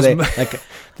 Okay, so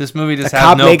this movie just has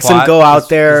cop no makes plot. him go out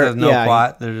there. This has no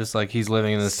plot. They're just like he's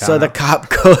living in this town. So the cop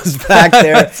goes back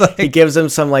there. He gives him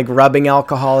some like rubbing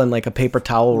alcohol and like a paper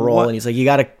towel roll, and he's like, you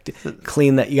gotta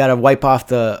clean that. You gotta wipe off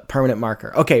the permanent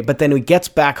marker. Okay, but then he gets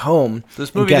back home.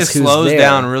 This movie just slows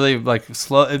down really like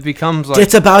slow. It becomes like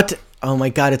it's about to, oh my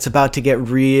god, it's about to get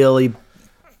really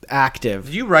active.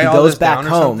 Did you write all this down or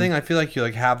something? I feel like you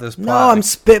like have this plot. No, I'm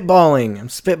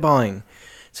spitballing.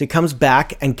 So he comes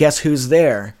back, and guess who's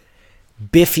there?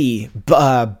 Buffy the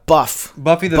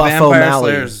Vampire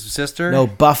O'Malley. Slayer's sister? No,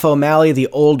 Buff O'Malley, the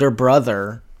older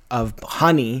brother of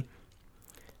Honey.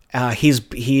 He's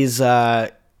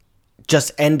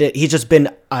just been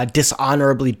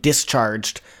dishonorably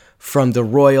discharged from the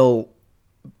Royal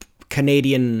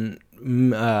Canadian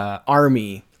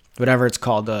Army, whatever it's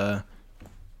called.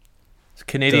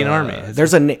 Canadian Army. It's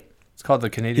called the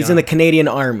Canadian. He's in the Canadian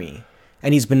Army,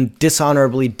 and he's been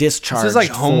dishonorably discharged. This is like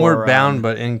Homeward Bound,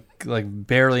 but in like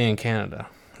barely in Canada.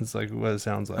 It's like what it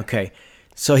sounds like. Okay,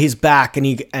 so he's back,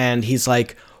 and he's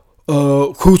like,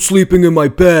 who's sleeping in my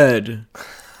bed?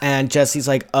 And Jesse's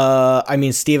like,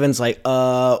 Steven's like,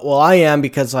 well, I am,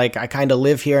 because like I kind of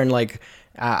live here, and like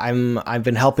I've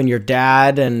been helping your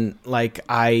dad, and like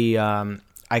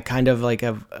I kind of like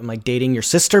I'm like dating your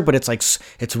sister, but it's like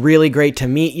it's really great to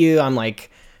meet you. I'm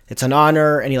like, it's an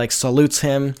honor, and he like salutes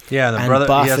him. Yeah, the brother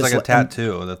Buff he has like a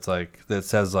tattoo that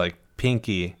says like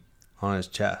Pinky on his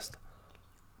chest.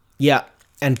 Yeah,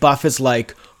 and Buff is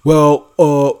like, well,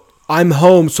 I'm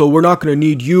home, so we're not gonna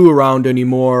need you around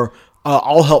anymore.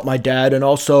 I'll help my dad, and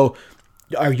also,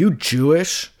 are you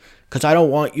Jewish? Because I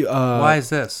don't want you. Why is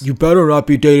this? You better not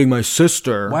be dating my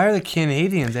sister. Why are the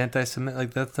Canadians anti-Semitic?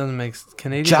 Like that doesn't make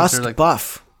Canadians.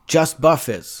 Buff. Just Buff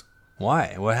is.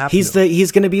 Why? What happened? He's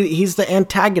the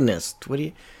antagonist. What do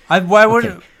you?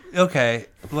 Okay,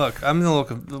 look, I'm gonna look.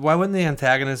 Why wouldn't the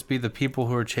antagonist be the people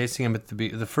who are chasing him at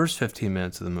the first 15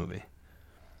 minutes of the movie?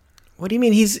 What do you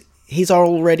mean? He's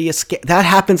already escaped. That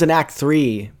happens in Act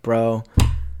 3, bro.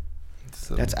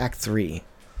 That's Act 3.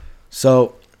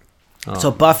 So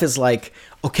Buff is like,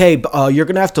 okay, you're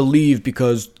gonna have to leave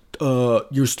because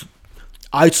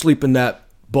I sleep in that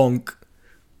bunk.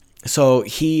 So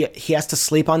he has to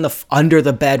sleep under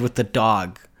the bed with the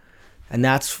dog, and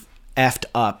that's effed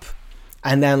up.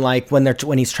 And then like when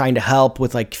he's trying to help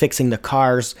with like fixing the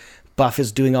cars, Buff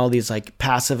is doing all these like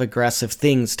passive aggressive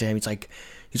things to him. He's like,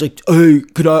 hey,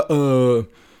 could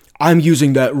I'm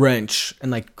using that wrench,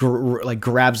 and like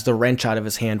grabs the wrench out of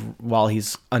his hand while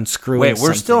he's unscrewing. Wait,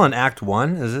 we're still in Act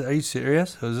 1? Are you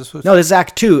serious? No, this is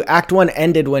Act 2. Act 1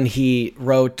 ended when he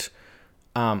wrote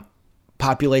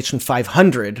Population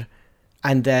 500,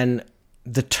 and then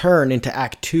the turn into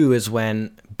Act 2 is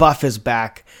when Buff is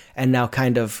back and now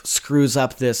kind of screws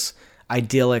up this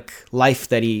idyllic life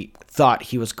that he thought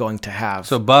he was going to have.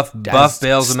 So Buff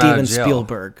bails him out of jail. Steven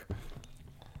Spielberg.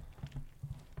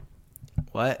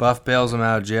 What? Buff bails him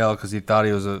out of jail because he thought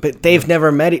he was a... But they've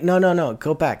never met... No.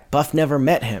 Go back. Buff never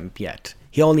met him yet.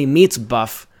 He only meets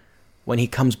Buff when he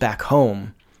comes back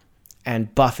home.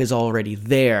 And Buff is already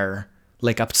there,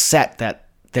 like upset that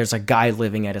there's a guy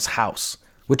living at his house.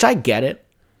 Which I get it.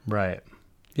 Right.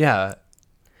 Yeah.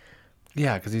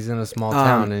 Yeah, because he's in a small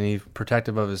town and he's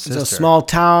protective of his sister. It's a small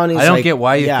town. I don't get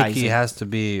why you think he has to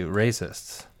be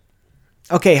racist.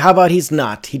 Okay, how about he's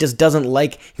not? He just doesn't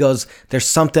like... He goes, there's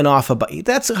something off about...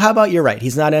 How about you're right?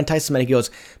 He's not anti-Semitic. He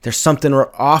goes, there's something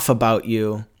off about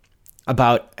you,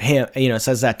 about him.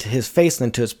 Says that to his face and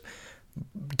then to his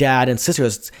dad and sister. He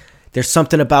goes, there's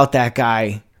something about that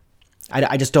guy.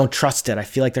 I just don't trust it. I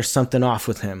feel like there's something off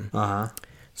with him. Uh-huh.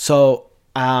 So,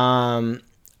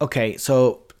 okay,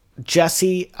 so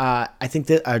Jesse,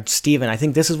 Steven, I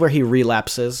think this is where he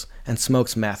relapses and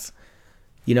smokes meth.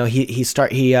 He's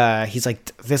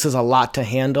like, this is a lot to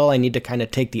handle. I need to kind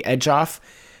of take the edge off,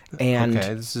 and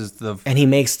he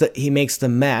makes the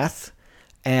meth,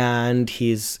 and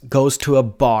goes to a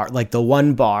bar, like the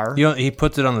one bar. He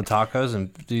puts it on the tacos,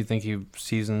 and do you think he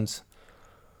seasons?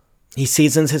 He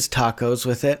seasons his tacos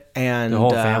with it, and the whole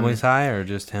family's high, or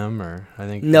just him, or I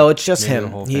think no, it's just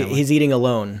him. He's eating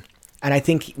alone, and I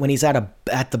think when he's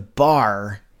at the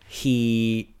bar,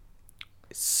 he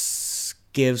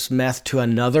gives meth to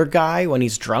another guy when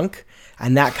he's drunk,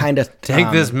 and that kind of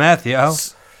Take this meth, yo.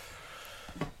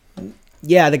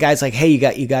 Yeah, the guy's like, "Hey,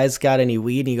 you guys got any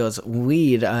weed?" And he goes,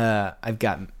 "Weed? I've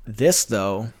got this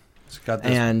though." It's got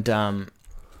this And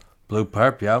blue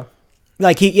perp, yo.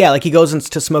 he goes in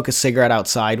to smoke a cigarette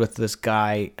outside with this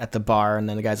guy at the bar, and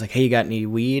then the guy's like, "Hey, you got any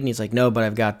weed?" And he's like, "No, but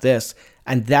I've got this."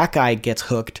 And that guy gets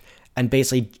hooked, and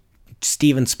basically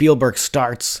Steven Spielberg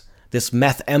starts this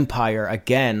meth empire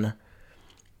again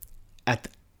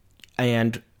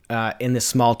in this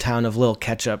small town of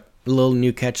Little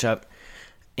New Ketchup,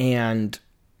 and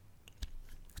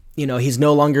he's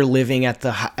no longer living at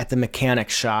the mechanic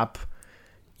shop.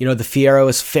 The Fiero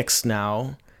is fixed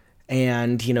now,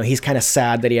 and he's kind of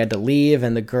sad that he had to leave,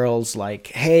 and the girl's like,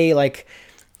 "Hey, I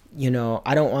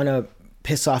don't want to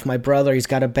piss off my brother. He's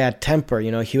got a bad temper.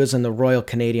 He was in the Royal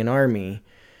Canadian Army.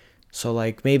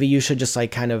 So maybe you should just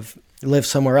kind of live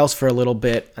somewhere else for a little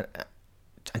bit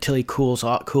until he cools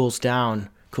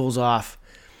off."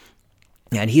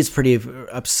 And he's pretty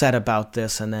upset about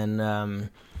this. And then,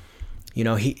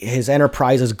 his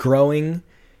enterprise is growing.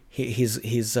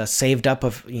 He's saved up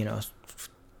of,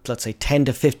 let's say 10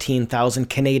 to 15,000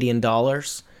 Canadian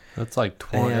dollars. That's like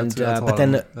 20. And,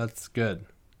 that's good.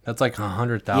 That's like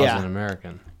 100,000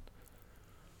 American.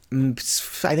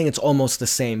 I think it's almost the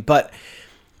same,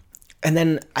 and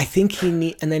then I think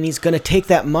he's going to take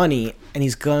that money and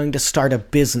he's going to start a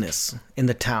business in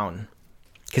the town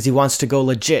because he wants to go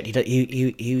legit.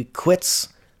 He quits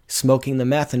smoking the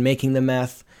meth and making the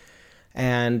meth,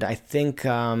 and I think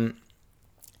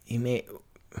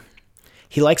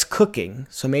he likes cooking,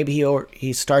 so maybe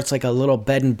he starts like a little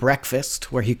bed and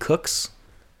breakfast where he cooks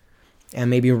and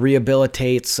maybe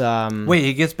rehabilitates. Wait,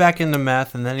 he gets back into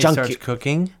meth and then he starts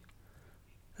cooking?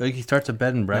 Like he starts a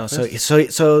bed and breakfast? No,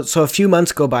 so a few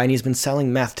months go by and he's been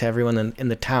selling meth to everyone in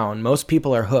the town. Most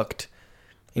people are hooked,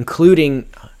 including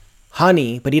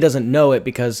Honey, but he doesn't know it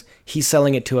because he's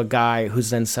selling it to a guy who's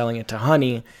then selling it to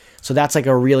Honey. So that's like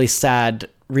a really sad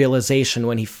realization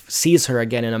when he sees her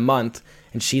again in a month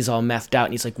and she's all methed out.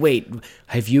 And he's like, "Wait,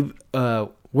 have you,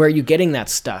 where are you getting that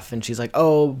stuff?" And she's like,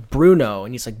 "Oh, Bruno."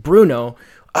 And he's like, "Bruno?"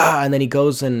 And then he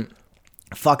goes and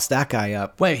fucks that guy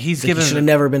up. Wait, he should have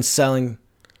never been selling...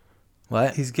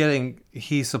 What?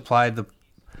 He supplied the...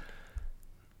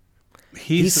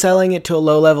 He's selling it to a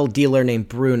low-level dealer named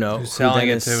Bruno, who's selling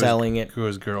it to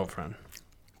his girlfriend.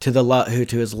 To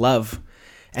his love.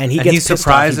 And gets he's pissed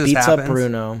surprised off. He beats happens? Up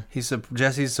Bruno.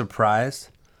 Jesse's surprised?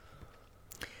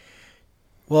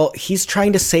 Well, he's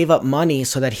trying to save up money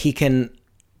so that he can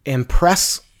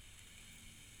impress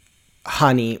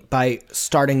Honey by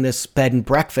starting this bed and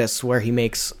breakfast where he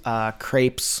makes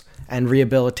crepes and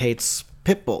rehabilitates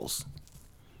pit bulls.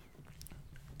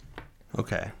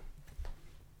 Okay.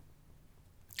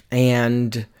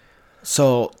 And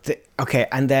so,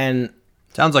 and then...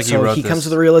 Sounds like you wrote he this. comes to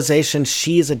the realization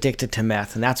she's addicted to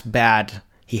meth, and that's bad.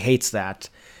 He hates that.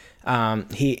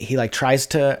 He tries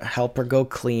to help her go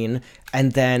clean,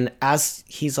 and then as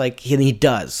he's he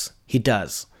does.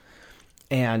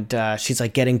 And she's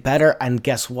getting better, and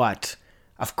guess what?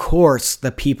 Of course,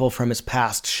 the people from his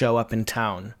past show up in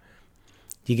town.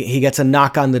 He gets a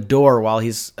knock on the door while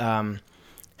he's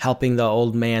helping the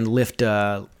old man lift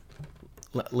a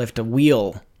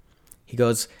wheel. He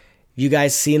goes, "You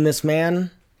guys seen this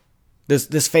man?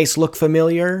 This face look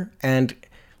familiar?" And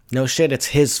no shit, it's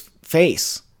his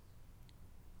face.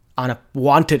 On a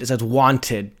wanted, it says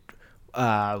wanted,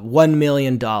 $1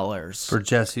 million for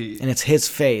Jesse, and it's his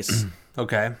face.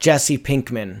 Okay, Jesse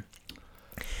Pinkman.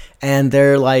 And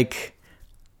they're like,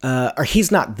 or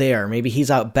he's not there. Maybe he's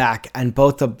out back. And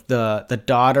both the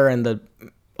daughter and the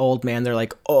old man, they're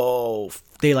like, oh,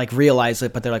 they realize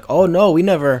it, but they're like, oh no,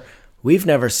 we've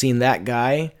never seen that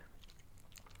guy.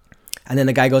 And then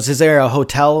the guy goes, "Is there a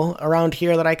hotel around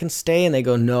here that I can stay?" And they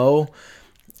go, "No,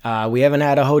 we haven't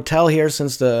had a hotel here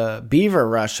since the Beaver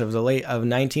Rush of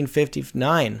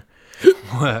 1959.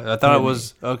 I thought it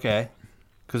was okay,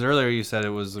 because earlier you said it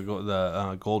was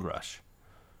the Gold Rush.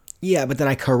 Yeah, but then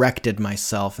I corrected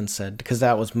myself and said, because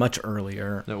that was much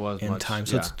earlier in time.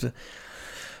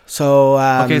 So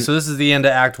yeah. Okay, so this is the end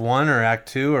of Act 1 or Act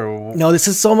 2 or no? This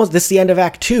is the end of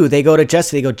Act 2. They go to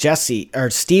Jesse. They go, "Jesse or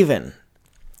Steven,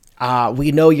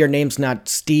 we know your name's not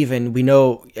Steven. We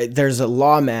know there's a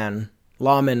lawman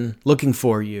looking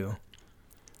for you."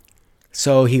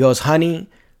 So he goes, "Honey,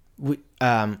 do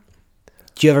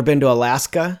you ever been to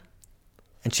Alaska?"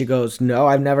 And she goes, "No,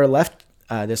 I've never left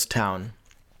this town."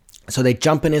 So they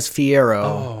jump in his Fiero.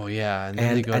 Oh yeah,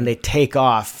 and they take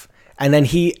off. And then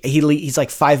he's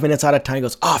 5 minutes out of time. He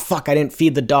goes, "Oh fuck, I didn't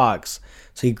feed the dogs."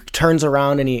 So he turns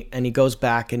around and he goes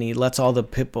back and he lets all the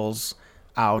pit bulls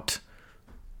out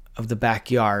of the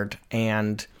backyard.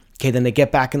 And okay, then they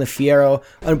get back in the Fiero.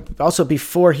 Also,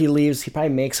 before he leaves, he probably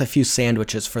makes a few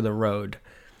sandwiches for the road.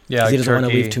 Yeah, like he doesn't want to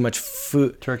turkey. leave too much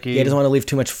food. Turkey. Yeah, he doesn't want to leave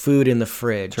too much food in the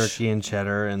fridge. Turkey and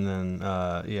cheddar, and then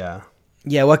yeah.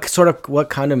 Yeah, what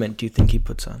condiment do you think he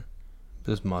puts on?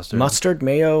 Just mustard. Mustard,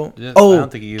 mayo. I Oh,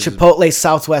 don't think he uses- Chipotle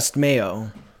Southwest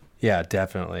mayo. Yeah,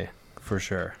 definitely, for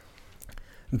sure.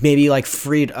 Maybe like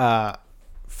Fritos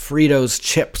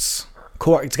chips.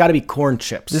 Corn. It's got to be corn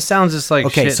chips. This sounds just like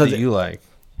Okay, shit so that you like,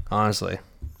 honestly.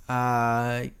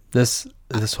 This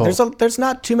whole There's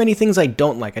not too many things I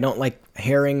don't like. I don't like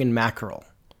herring and mackerel.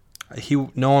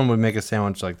 no one would make a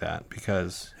sandwich like that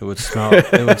because it would smell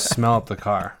it would smell up the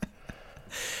car.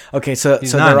 Okay, so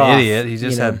He's so not they're an off, idiot. He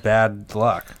just you know. had bad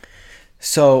luck.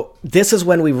 So this is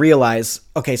when we realize,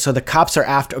 okay, so the cops are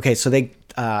after. Okay, so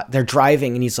they're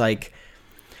driving, and he's like,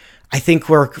 "I think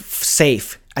we're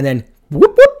safe." And then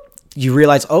whoop whoop, you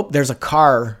realize, oh, there's a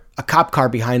cop car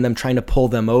behind them trying to pull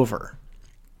them over.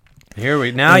 You're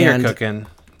And- cooking.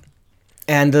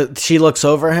 And she looks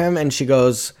over him, and she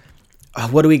goes,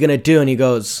 "What are we gonna do?" And he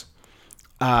goes,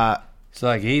 So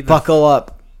like eat the "Buckle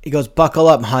up." He goes, "Buckle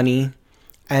up, honey."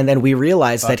 And then we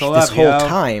realize that Buckle this up, whole yo.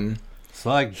 time, It's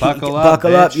like he- buckle up,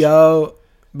 buckle up, bitch. yo,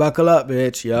 buckle up,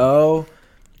 bitch, yo.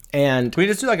 And Can we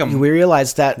just do like a we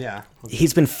realized that Yeah.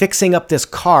 he's been fixing up this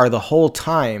car the whole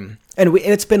time, and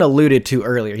it's been alluded to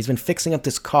earlier. He's been fixing up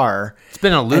this car, It's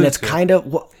been alluded and it's to. kind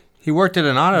of He worked at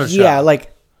an auto shop. yeah,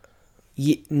 like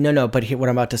no, but what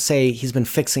I'm about to say, he's been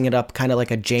fixing it up kind of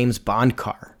like a James Bond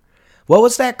car. What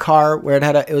was that car where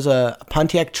it was a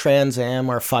Pontiac Trans Am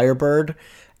or a Firebird,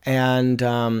 and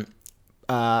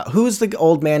who's the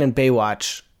old man in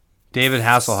Baywatch? David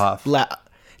Hasselhoff.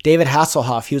 David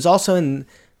Hasselhoff. He was also in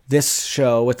this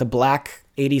show with the black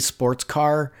 80s sports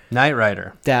car. Knight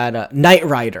Rider. That Knight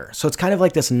Rider. So it's kind of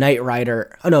like this Knight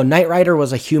Rider. Oh no, Knight Rider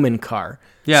was a human car.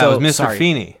 Yeah, so, it was Mr. sorry.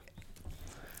 Feeney.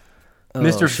 Oh,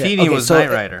 Mr. shit. Feeney Okay, was so-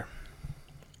 Knight Rider.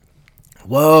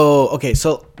 Whoa. Okay,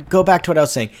 so go back to what I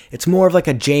was saying. It's more of like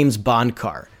a James Bond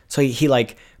car. So he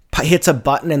like hits a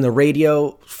button and the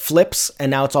radio flips, and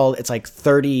now it's like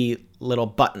 30 little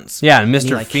buttons. Yeah, and he,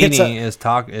 Mr. like, hits Feeney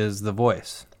is the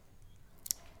voice.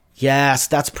 Yes,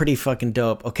 that's pretty fucking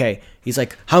dope. Okay, he's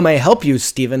like, "How may I help you,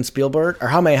 Steven Spielberg?" Or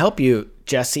 "How may I help you,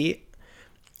 Jesse?"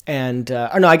 And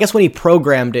or no, I guess when he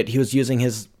programmed it, he was using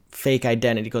his fake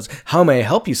identity. He goes, "How may I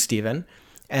help you, Steven?"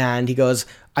 And he goes,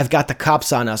 "I've got the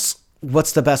cops on us.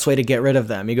 What's the best way to get rid of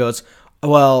them?" He goes,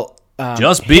 "Well,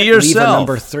 Just be hit lever yourself."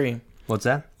 number 3. What's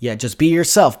that? Yeah, just be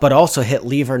yourself, but also hit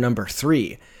lever number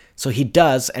 3. So he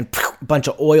does, and a bunch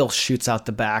of oil shoots out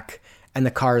the back, and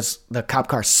the cop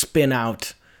cars spin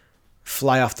out,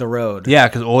 fly off the road. Yeah,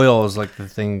 because oil is like the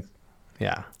thing.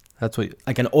 Yeah, that's what.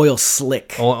 Like an oil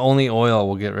slick. Only oil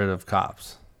will get rid of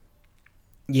cops.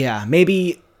 Yeah,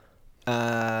 maybe.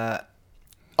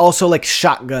 Also, like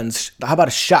shotguns. How about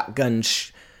a shotgun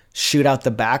shoot out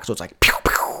the back? So it's like pew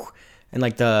pew, and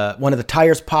like one of the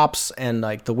tires pops, and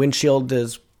like the windshield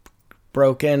is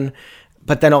broken.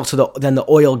 But then also the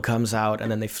oil comes out,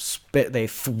 and then they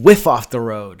whiff off the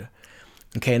road.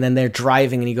 Okay, and then they're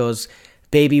driving, and he goes,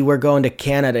 "Baby, we're going to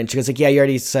Canada," and she goes like, "Yeah, you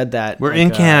already said that." We're Like, in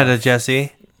Canada,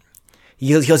 Jesse. He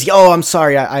goes, "Oh, I'm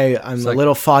sorry, I'm like- a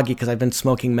little foggy because I've been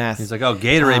smoking meth." He's like, "Oh,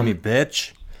 Gatorade me,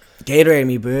 bitch." Gatorade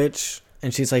me, bitch.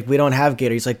 And she's like, "We don't have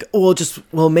Gatorade." He's like, "Oh,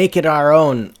 we'll make it our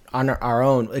own, on our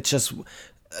own. It's just,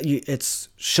 it's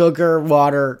sugar,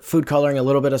 water, food coloring, a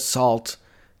little bit of salt,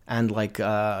 and like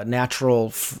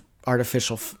natural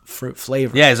artificial fruit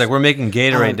flavor." Yeah, he's like, "We're making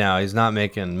Gatorade now." He's not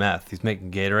making meth. He's making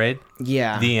Gatorade.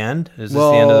 Yeah. The end? Is this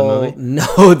the end of the movie?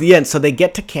 No, the end. So they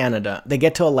get to Canada. They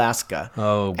get to Alaska.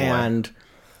 Oh, boy.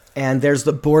 And there's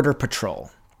the border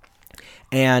patrol,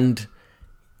 and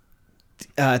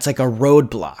it's like a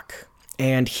roadblock.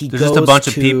 And There's goes just a bunch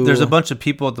of to- people. There's a bunch of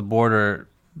people at the border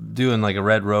doing like a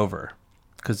Red Rover,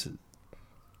 because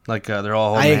like they're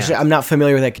all holding hands. I'm not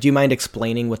familiar with that. Could you mind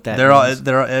explaining what that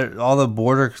means? All the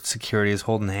border security is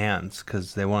holding hands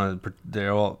because they want to.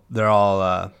 They're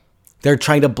all. They're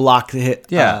trying to block the hit.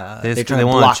 Yeah, they're they trying to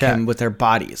wanna block check. him with their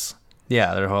bodies,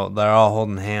 Yeah, they're all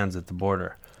holding hands at the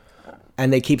border.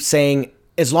 and they keep saying,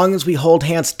 "As long as we hold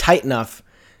hands tight enough,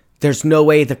 there's no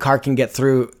way the car can get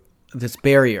through this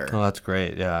barrier." Oh, that's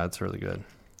great. Yeah, that's really good.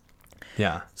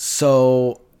 Yeah.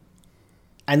 So,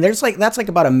 and that's like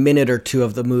about a minute or two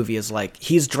of the movie is like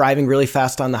he's driving really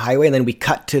fast on the highway, and then we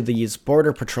cut to these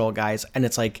border patrol guys, and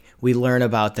it's like we learn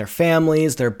about their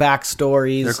families, their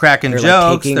backstories. They're cracking like,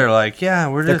 jokes. They're like, yeah,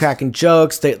 They're cracking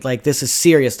jokes. They like, this is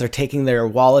serious. They're taking their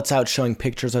wallets out, showing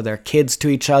pictures of their kids to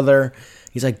each other.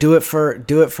 He's like, do it for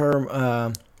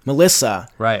Melissa,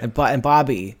 Right. and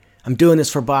Bobby. I'm doing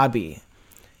this for Bobby.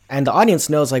 And the audience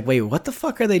knows, like, wait, what the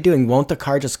fuck are they doing? Won't the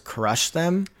car just crush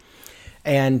them?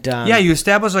 And yeah, you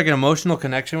establish like an emotional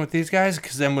connection with these guys,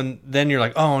 because then you're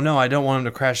like, oh no, I don't want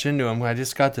them to crash into them. I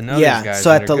just got to know these guys,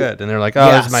 so and they're good, and they're like,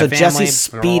 oh, this is my family. Jesse's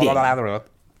speeding.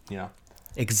 Yeah,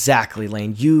 exactly,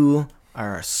 Lane. You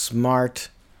are a smart,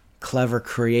 clever,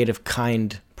 creative,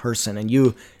 kind person, and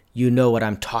you know what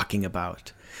I'm talking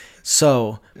about.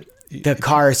 So the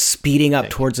car is speeding up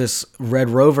towards this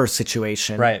Red Rover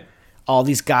situation. Right. All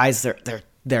these guys,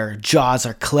 their jaws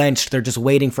are clenched. They're just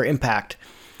waiting for impact.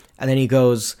 And then he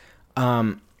goes,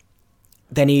 then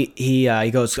he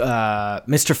goes,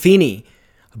 Mr. Feeney,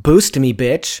 boost me,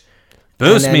 bitch.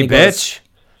 Boost me, bitch.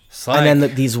 Goes, and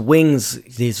then these wings,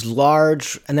 these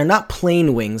large, and they're not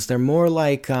plain wings. They're more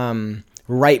like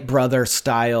Wright brother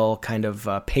style kind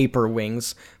of paper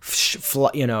wings,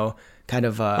 kind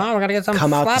of we're gonna get some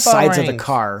come out the sides of the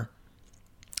car.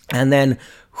 And then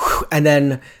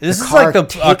this the is car like the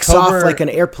takes off like an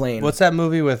airplane. What's that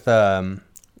movie with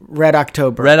Red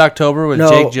October. Red October with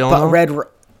Jake Gyllenhaal?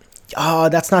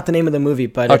 That's not the name of the movie,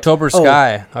 but October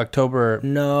Sky. October.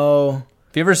 No.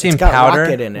 Have you ever seen Powder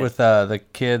with the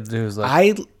kid who's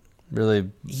like really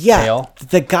pale?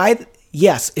 The guy.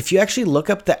 Yes, if you actually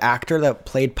look up the actor that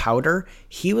played Powder,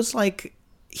 he's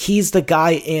the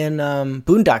guy in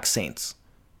Boondock Saints.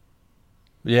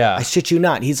 Yeah. I shit you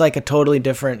not. He's like he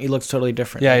looks totally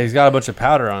different. Yeah, he's got a bunch of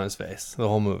powder on his face the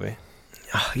whole movie.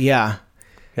 Yeah.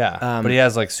 Yeah, but he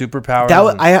has like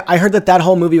superpowers. I heard that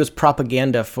whole movie was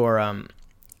propaganda for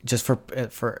just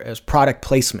for as product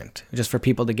placement, just for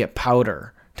people to get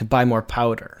powder, to buy more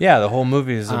powder. Yeah, the whole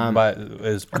movie is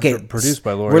produced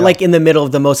by L'Oreal. We're like in the middle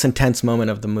of the most intense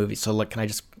moment of the movie. So look, can I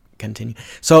just continue?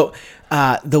 So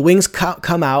the wings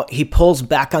come out. He pulls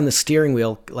back on the steering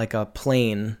wheel like a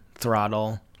plane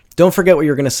throttle. Don't forget what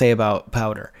you're going to say about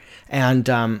powder. And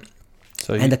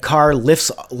the car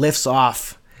lifts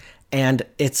off. And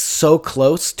it's so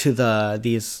close to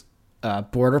these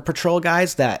border patrol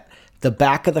guys that the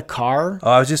back of the car.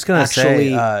 Oh, I was just gonna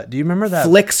say. Do you remember that?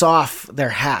 Flicks off their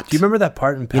hat. Do you remember that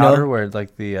part in Powder where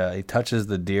like he touches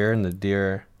the deer and the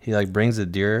deer he like brings the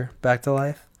deer back to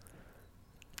life?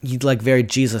 He's like very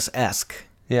Jesus-esque.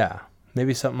 Yeah,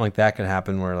 maybe something like that could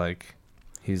happen where like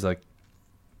he's like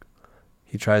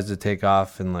he tries to take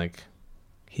off and like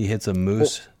he hits a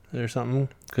moose or something.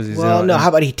 How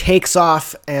about he takes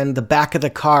off and the back of the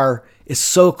car is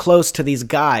so close to these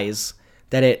guys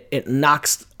that it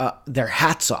knocks their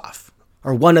hats off,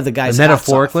 or one of the guys'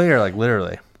 metaphorically hats off. Or like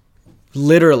literally?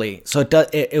 Literally. So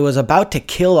it was about to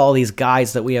kill all these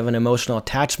guys that we have an emotional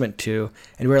attachment to,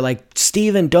 and we're like,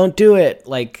 Steven, don't do it.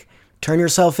 Like, turn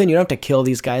yourself in. You don't have to kill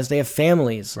these guys. They have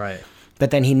families. Right.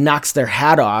 But then he knocks their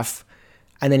hat off,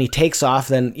 and then he takes off.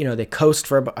 Then they coast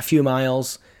for a few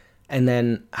miles. And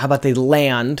then how about they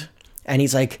land, and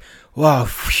he's like, whoa,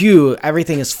 phew,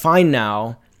 everything is fine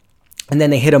now. And then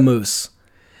they hit a moose.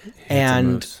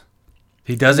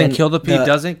 He doesn't kill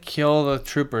the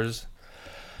troopers,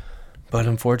 but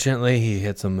unfortunately he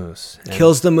hits a moose.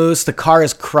 Kills the moose. The car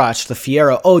is crushed. The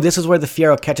Fiero. Oh, this is where the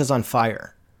Fiero catches on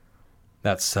fire.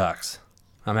 That sucks.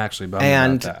 I'm actually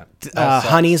bummed about that.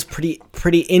 Honey's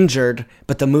pretty injured,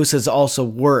 but the moose is also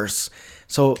worse.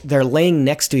 So they're laying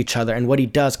next to each other, and what he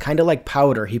does, kind of like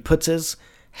Powder, he puts his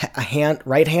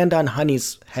right hand on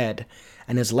Honey's head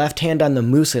and his left hand on the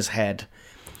moose's head,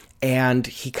 and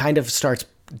he kind of starts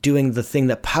doing the thing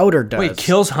that Powder does. Wait,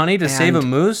 kills Honey to save a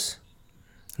moose?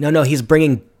 No, he's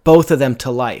bringing both of them to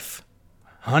life.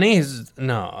 He's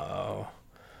die.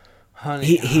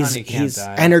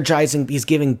 Energizing. He's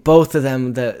giving both of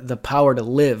them the power to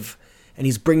live, and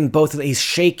he's bringing both of them. He's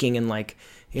shaking and like.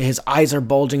 His eyes are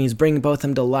bulging. He's bringing both of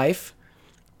them to life.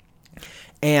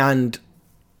 But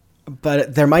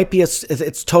there might be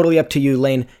it's totally up to you,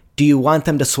 Lane. Do you want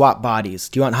them to swap bodies?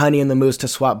 Do you want Honey and the moose to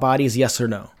swap bodies? Yes or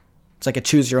no? It's like a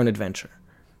choose your own adventure.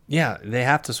 Yeah, they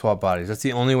have to swap bodies. That's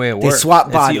the only way it works. They swap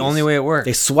bodies. That's the only way it works.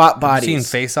 They swap bodies. Have you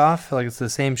seen Face Off? Like it's the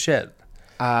same shit.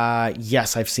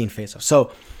 Yes, I've seen Face Off.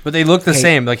 So, but they look the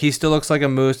same. Like he still looks like a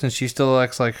moose, and she still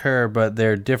looks like her, but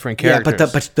they're different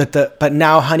characters. Yeah, but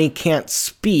now Honey can't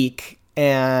speak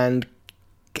and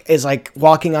is like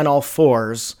walking on all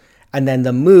fours, and then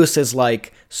the moose is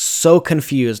like so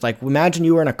confused. Like imagine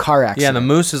you were in a car accident. Yeah, the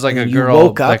moose is like a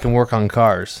girl that can work on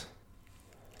cars.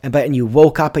 And you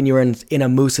woke up and you're in a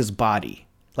moose's body.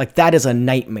 Like that is a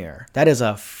nightmare. That is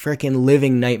a freaking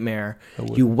living nightmare.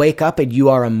 You wake up and you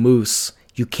are a moose.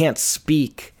 You can't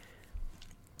speak.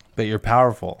 But you're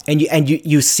powerful. And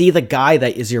you see the guy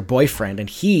that is your boyfriend, and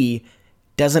he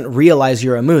doesn't realize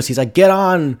you're a moose. He's like, get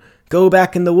on, go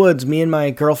back in the woods. Me and my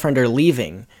girlfriend are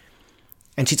leaving.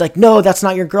 And she's like, no, that's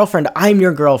not your girlfriend. I'm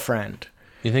your girlfriend.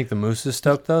 You think the moose is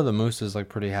stoked, though? The moose is like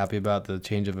pretty happy about the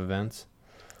change of events?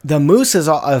 The moose is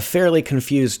fairly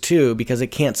confused, too, because it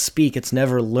can't speak. It's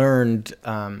never learned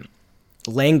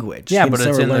language. Yeah, but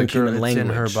it's in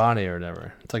her body or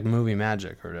whatever. It's like movie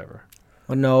magic or whatever.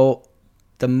 Well, no,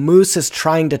 the moose is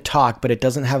trying to talk, but it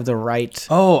doesn't have the right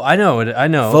I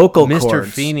know. Vocal Mr.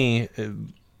 cords. Feeney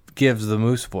gives the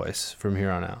moose voice from here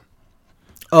on out.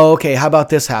 Oh, okay. How about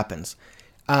this happens?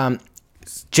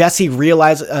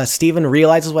 Steven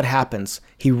realizes what happens.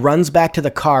 He runs back to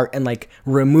the car and like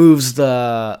removes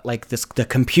the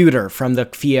computer from the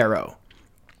Fiero.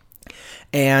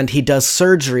 And he does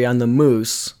surgery on the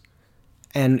moose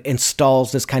and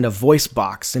installs this kind of voice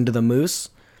box into the moose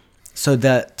so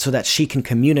that she can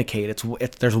communicate.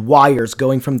 There's wires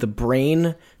going from the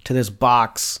brain to this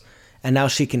box, and now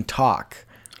she can talk.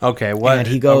 Okay, what? And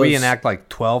he goes, are we in Act like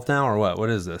 12 now, or what? What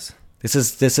is this? This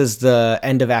is the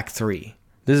end of Act 3.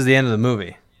 This is the end of the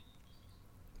movie.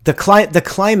 The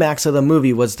climax of the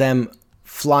movie was them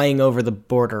flying over the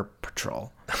border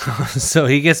patrol. So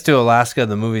he gets to Alaska,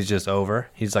 the movie's just over.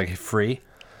 He's like free.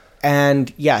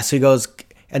 And yeah, so he goes,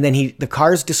 and then the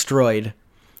car's destroyed.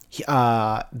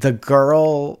 The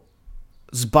girl's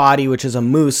body, which is a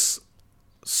moose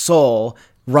soul,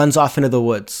 runs off into the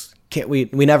woods. We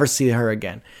never see her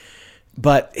again.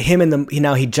 But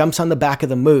he jumps on the back of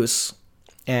the moose,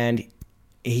 and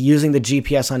using the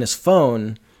GPS on his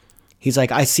phone, he's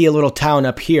like, I see a little town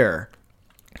up here.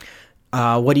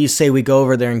 What do you say we go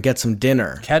over there and get some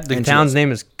dinner? The town's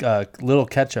name is Little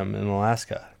Ketchum in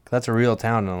Alaska. That's a real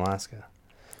town in Alaska.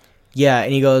 Yeah,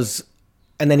 and he goes,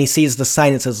 and then he sees the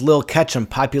sign that says Little Ketchum,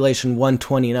 population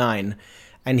 129,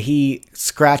 and he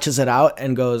scratches it out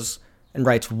and goes and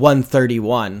writes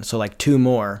 131, so like 2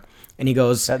 more. And he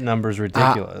goes, that number's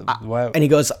ridiculous. And he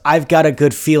goes, I've got a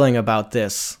good feeling about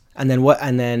this. And then what?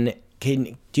 And then,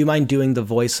 do you mind doing the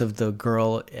voice of the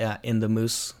girl in the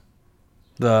moose?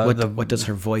 What does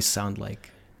her voice sound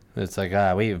like? It's like,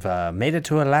 we've made it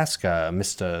to Alaska,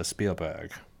 Mr.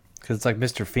 Spielberg. Because it's like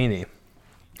Mr. Feeney.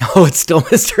 Oh, it's still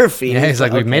Mr. Feeney. Yeah, he's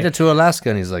like, we've made it to Alaska.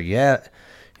 And he's like, yeah.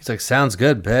 He's like, sounds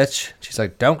good, bitch. She's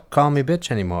like, don't call me bitch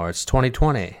anymore. It's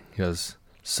 2020. He goes,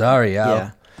 sorry, yo.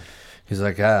 Yeah. He's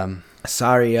like,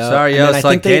 sorry, yo. Sorry, yo. It's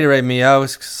like Gatorade me, yo.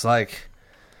 It's like,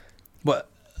 what?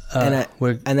 And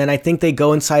then I think they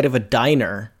go inside of a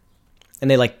diner.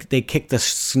 And they kick the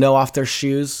snow off their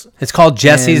shoes. It's called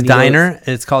Jesse's Diner.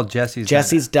 It's called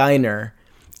Jesse's Diner.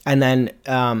 And then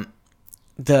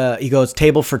he goes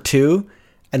table for 2,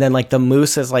 and then like the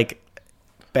moose is like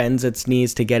bends its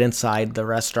knees to get inside the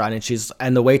restaurant,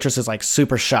 and the waitress is like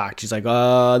super shocked. She's like,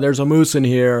 there's a moose in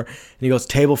here. And he goes,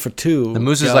 table for 2. The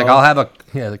moose is like, I'll have a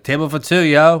table for 2,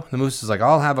 yo. The moose is like,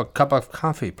 I'll have a cup of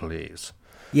coffee, please.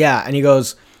 Yeah, and he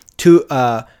goes, 2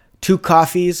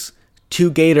 coffees,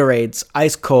 2 Gatorades,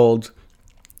 ice cold.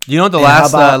 You know what the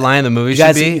last line of the movie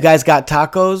should be? You guys got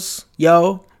tacos,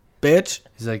 yo, bitch?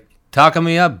 He's like, taco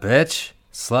me up, bitch.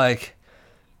 It's like,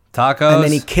 tacos. And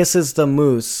then he kisses the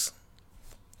moose.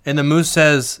 And the moose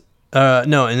says,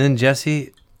 no, and then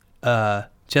Jesse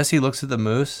looks at the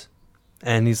moose,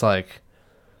 and he's like,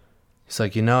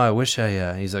 I wish I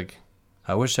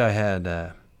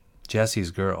had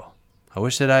Jesse's girl. I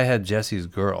wish that I had Jesse's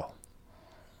girl.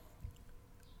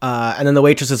 And then the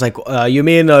waitress is like, you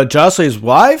mean Jesse's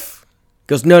wife?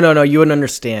 Goes, no, you wouldn't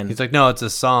understand. He's like, no, it's a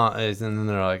song. And then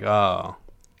they're like, oh.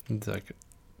 It's like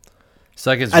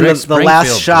it's and Rick the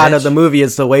last shot of the movie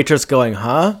is the waitress going,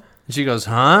 huh? And she goes,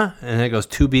 huh? And then it goes,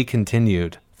 to be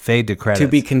continued. Fade to credits. To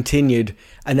be continued.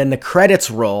 And then the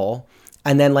credits roll.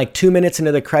 And then like 2 minutes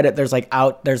into the credit, there's like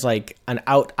outtakes.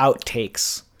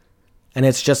 And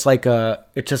it's just like a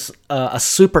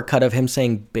super cut of him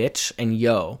saying bitch and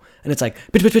yo. And it's like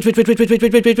bitch bitch bitch bitch bitch bitch bitch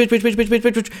bitch bitch bitch bitch bitch bitch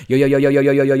bitch bitch yo yo yo yo yo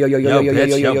yo yo yo yo yo yo yo yo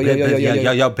bitch yo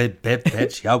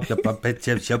bitch yo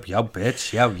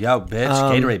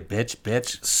Gatorade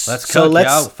bitch let's cook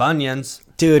yo Funyuns.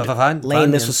 Dude,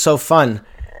 Lane, this was so fun.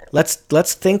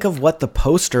 Let's think of what the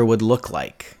poster would look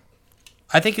like.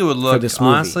 I think it would look,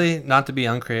 honestly, not to be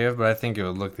uncreative, but I think it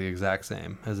would look the exact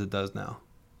same as it does now.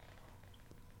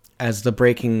 As the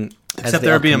breaking... Except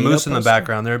there would be a moose in the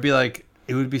background. There would be like...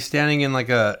 It would be standing in like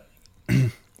a...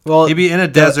 Well, he'd be in a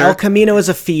desert. El Camino is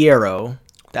a Fiero.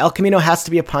 The El Camino has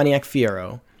to be a Pontiac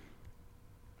Fiero.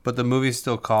 But the movie's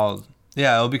still called...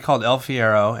 Yeah, it'll be called El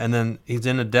Fiero, and then he's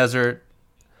in a desert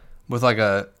with like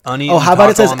a uneven... Oh, how about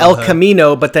it says El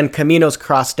Camino, but then Camino's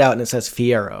crossed out and it says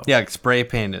Fiero. Yeah, it's spray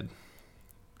painted.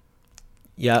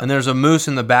 Yeah. And there's a moose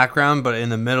in the background, but in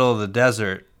the middle of the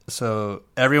desert, so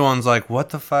everyone's like, what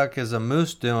the fuck is a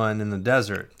moose doing in the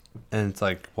desert? And it's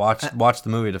like, watch the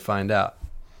movie to find out.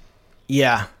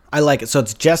 Yeah, I like it. So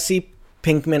it's Jesse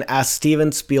Pinkman as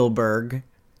Steven Spielberg.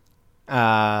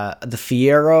 The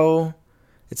Fierro.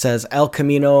 It says El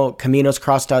Camino. Camino's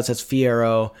crossed out. It says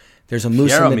Fierro. There's a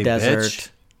moose Fierro in the me, desert. bitch.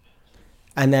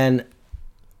 And then,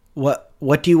 what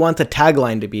do you want the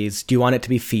tagline to be? Do you want it to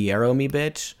be Fierro me,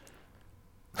 bitch?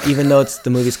 Even though the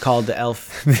movie's called The El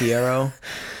Fierro.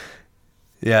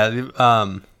 Yeah.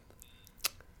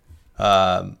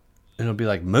 It'll be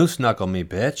like moose knuckle me,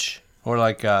 bitch, or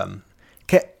like.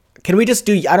 Can we just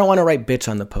do? I don't want to write bitch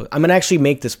on the post. I'm gonna actually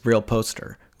make this real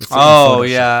poster. Oh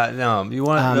yeah, no. You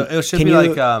want it should be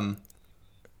like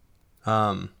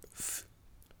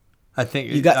I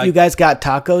think you guys got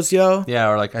tacos, yo. Yeah,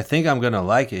 or like I think I'm gonna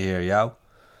like it here, yo.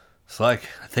 It's like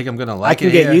I think I'm gonna like it. I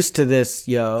can get used to this,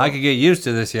 yo. I can get used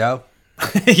to this, yo.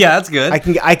 Yeah, that's good. I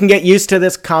can get used to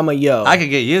this, comma, yo. I can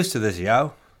get used to this,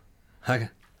 yo.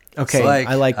 Okay, like,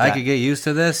 I like that. I could get used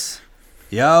to this,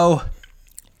 yo.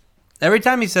 Every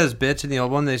time he says bitch in the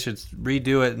old one, they should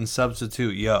redo it and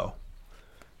substitute yo.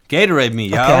 Gatorade me,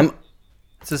 yo. Okay,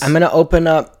 I'm going to open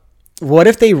up. What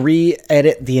if they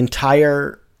re-edit the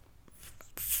entire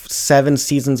 7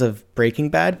 seasons of Breaking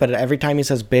Bad, but every time he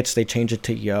says bitch, they change it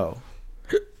to yo?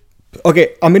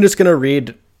 Okay, I'm just going to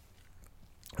read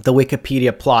the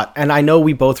Wikipedia plot. And I know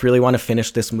we both really want to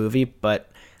finish this movie,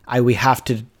 but we have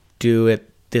to do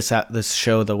it this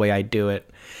show the way I do it.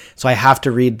 So I have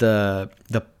to read the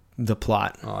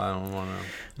plot. Oh, I don't want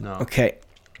to. No. Okay.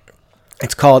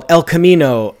 It's called El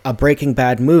Camino, a Breaking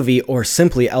Bad movie, or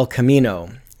simply El Camino.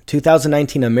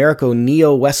 2019 American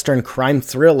neo-Western crime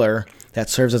thriller that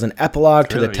serves as an epilogue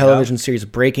to the television series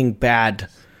Breaking Bad.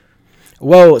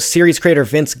 Whoa, series creator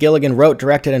Vince Gilligan wrote,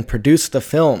 directed, and produced the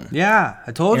film. Yeah,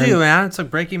 I told you, man. It's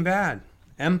like Breaking Bad.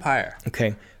 Empire.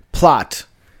 Okay. Plot.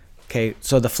 Okay,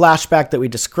 so the flashback that we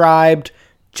described,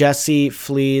 Jesse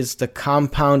flees the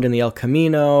compound in the El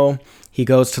Camino. He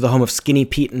goes to the home of Skinny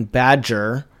Pete and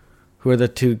Badger, who are the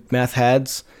 2 meth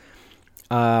heads.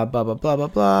 Blah, blah, blah, blah,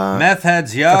 blah. Meth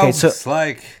heads, yo. Okay, so, it's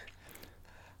like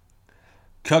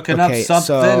cooking up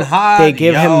something hot. They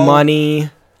give him money.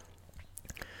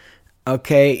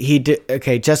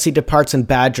 Okay, Jesse departs in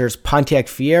Badger's Pontiac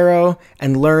Fiero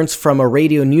and learns from a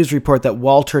radio news report that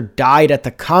Walter died at the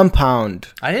compound.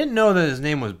 I didn't know that his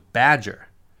name was Badger.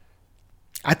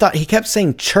 I thought he kept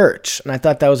saying Church, and I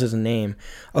thought that was his name.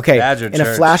 Okay, Badger in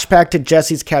Church. A flashback to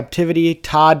Jesse's captivity,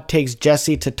 Todd takes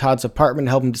Jesse to Todd's apartment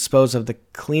to help him dispose of the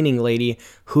cleaning lady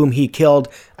whom he killed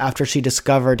after she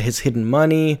discovered his hidden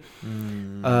money.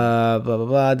 Blah, blah,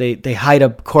 blah. They hide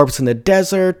a corpse in the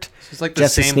desert. It's like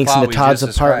Jesse sneaks into Todd's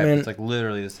apartment. It's like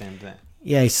literally the same thing.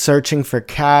 Yeah, he's searching for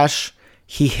cash.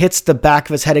 He hits the back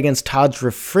of his head against Todd's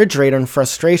refrigerator in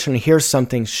frustration and hears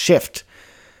something shift,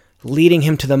 leading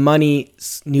him to the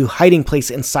money's new hiding place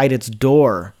inside its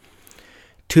door.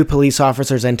 2 police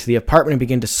officers enter the apartment and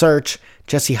begin to search.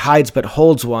 Jesse hides but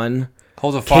holds one.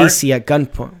 Holds a fart? Casey at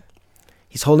gunpoint.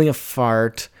 He's holding a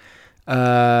fart.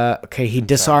 He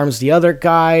disarms the other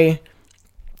guy.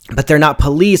 But they're not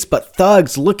police, but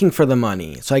thugs looking for the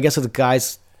money. So I guess it's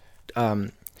guys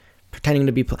pretending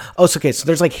to be... so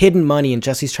there's like hidden money and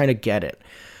Jesse's trying to get it.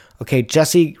 Okay,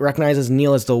 Jesse recognizes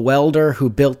Neil as the welder who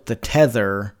built the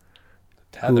tether.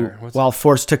 While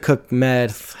forced to cook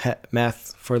meth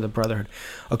for the Brotherhood.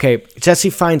 Okay, Jesse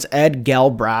finds Ed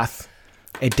Galbraith,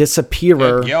 a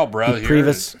disappearer.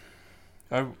 Galbraith,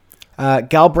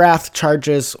 Galbraith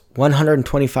charges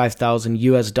 $125,000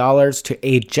 US to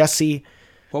aid Jesse.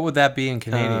 What would that be in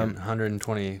Canadian?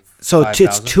 $125,000. So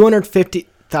it's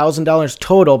 $250,000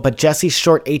 total, but Jesse's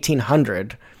short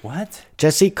 $1,800. What?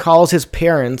 Jesse calls his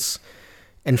parents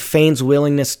and feigns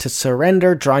willingness to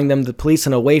surrender, drawing them to the police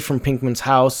and away from Pinkman's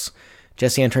house.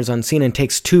 Jesse enters unseen and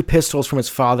takes 2 pistols from his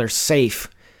father's safe,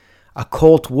 a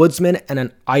Colt Woodsman and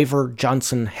an Ivor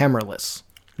Johnson hammerless.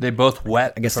 They both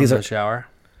wet from the shower?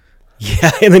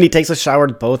 Yeah, and then he takes a shower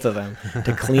with both of them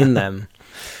to clean them.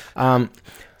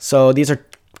 So these are,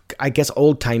 I guess,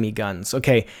 old-timey guns.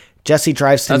 Okay, Jesse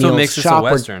drives to Neil's shop. That's what makes this a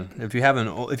Western. If you have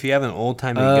an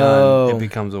old-timey gun, it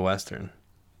becomes a Western.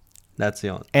 That's the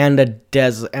only. And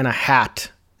a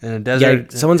hat. In a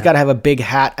desert. Yeah, someone's got to have a big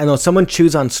hat. I know someone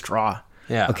chews on straw.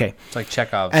 Yeah. Okay. It's like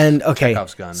Chekhov's.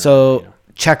 Chekhov's gun. So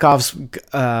Chekhov's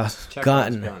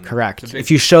gun. Correct.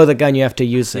 If you show the gun, you have to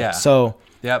use it. Yeah. So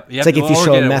it's like if you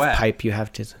show a meth pipe, you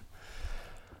have to.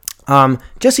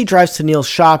 Jesse drives to Neil's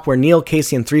shop where Neil,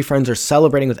 Casey, and 3 friends are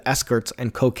celebrating with escorts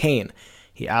and cocaine.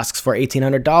 He asks for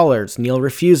 $1,800. Neil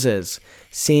refuses.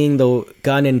 Seeing the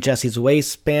gun in Jesse's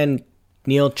waistband,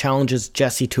 Neil challenges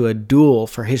Jesse to a duel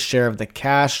for his share of the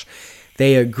cash.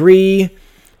 They agree,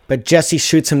 but Jesse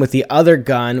shoots him with the other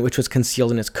gun, which was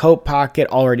concealed in his coat pocket,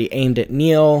 already aimed at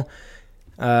Neil.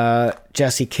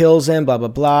 Jesse kills him, blah, blah,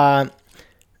 blah.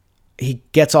 He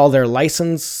gets all their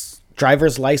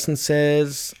driver's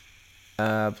licenses,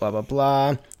 blah, blah,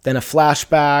 blah. Then a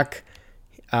flashback.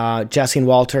 Jesse and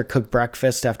Walter cook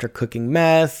breakfast after cooking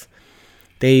meth.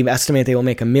 They estimate they will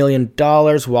make $1 million.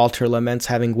 Walter laments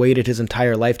having waited his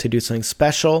entire life to do something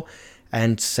special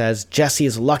and says Jesse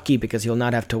is lucky because he'll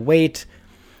not have to wait.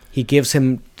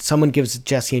 Someone gives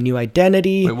Jesse a new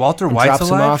identity. Wait, Walter White's drops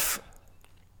alive? him off.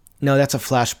 No, that's a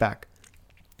flashback.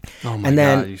 Oh my And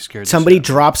then God, you scared somebody the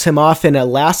shit. drops him off in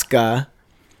Alaska.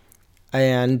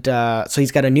 And so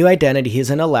he's got a new identity. He's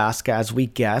in Alaska, as we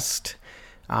guessed.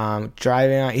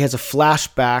 Driving out. He has a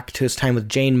flashback to his time with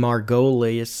Jane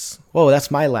Margolis. Whoa,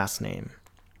 that's my last name.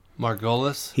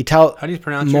 Margolis? How do you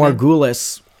pronounce your name?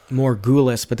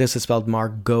 Morgulis, but this is spelled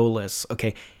Margolis.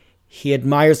 Okay. He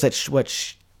admires what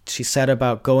she said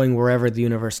about going wherever the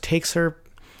universe takes her,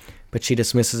 but she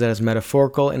dismisses it as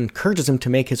metaphorical and encourages him to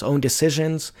make his own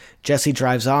decisions. Jesse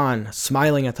drives on,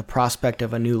 smiling at the prospect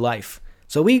of a new life.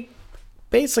 So we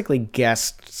basically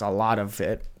guessed a lot of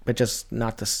it, but just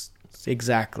not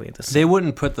exactly the same. They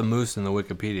wouldn't put the moose in the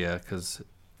Wikipedia because,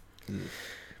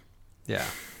 yeah.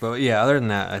 But yeah, other than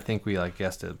that, I think we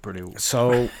guessed it pretty well.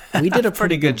 So we did a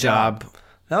pretty good job.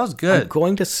 That was good. I'm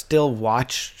going to still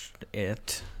watch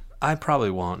it. I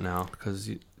probably won't now because,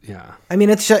 yeah. I mean,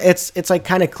 it's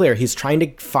kind of clear. He's trying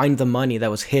to find the money that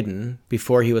was hidden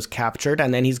before he was captured,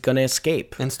 and then he's going to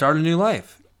escape. And start a new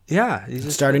life. Yeah.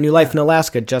 Start a new life in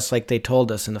Alaska, just like they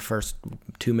told us in the first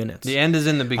 2 minutes. The end is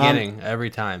in the beginning every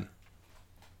time.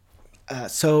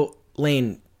 So,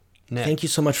 Lane, Nick. Thank you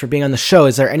so much for being on the show.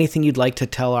 Is there anything you'd like to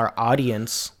tell our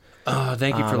audience?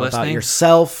 Thank you for listening. About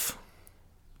yourself.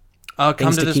 Come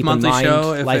things to to this keep in monthly mind,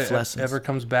 show if life it lessons. ever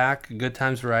comes back. Good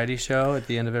Times Variety Show at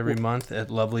the end of every month at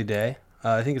Lovely Day.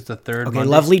 I think it's the third. Okay, Mondays.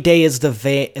 Lovely Day is the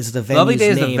venue's Lovely Day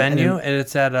is the name, venue, and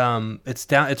it's at it's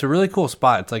down. It's a really cool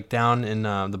spot. It's down in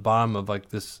the bottom of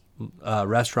this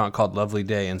restaurant called Lovely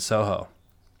Day in Soho,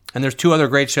 and there's 2 other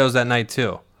great shows that night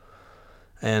too.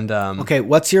 And okay,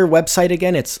 what's your website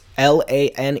again? It's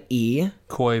LANE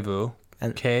Koivu,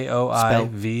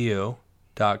 KOIVU.com.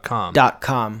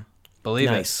 .com. Believe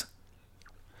nice. It.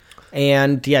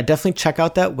 And yeah, definitely check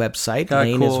out that website.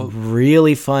 Lane cool. is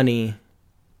really funny.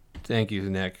 Thank you,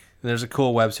 Nick. There's a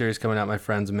cool web series coming out my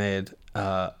friends made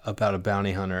about a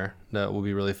bounty hunter that will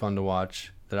be really fun to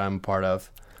watch that I'm a part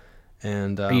of.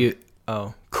 And Are you?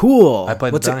 Oh, cool. I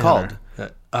played What's the it bounty called?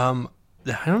 Hunter.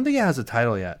 I don't think it has a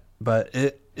title yet, but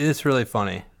it's really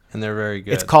funny and they're very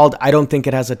good. It's called I don't think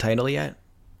it has a title yet.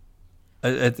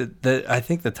 I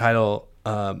think the title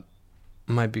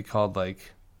might be called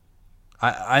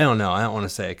I don't know. I don't want to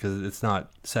say because it's not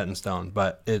set in stone,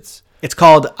 but it's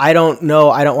called I don't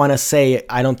know. I don't want to say.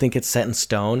 I don't think it's set in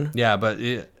stone. Yeah, but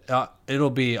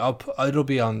it'll be on the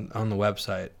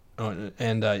website,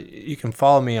 and you can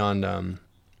follow me on.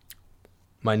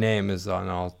 My name is on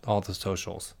all the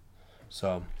socials,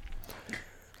 so.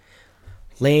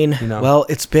 Lane, well,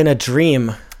 it's been a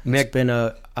dream. Nick, it's been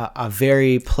a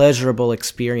very pleasurable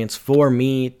experience for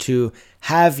me to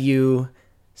have you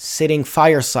sitting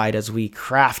fireside as we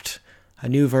craft a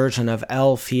new version of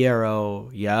El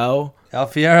Fierro, yo. El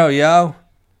Fierro, yo.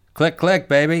 Click, click,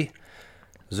 baby.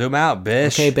 Zoom out,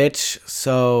 bitch. Okay, bitch.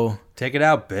 So take it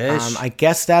out, bitch. I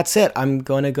guess that's it. I'm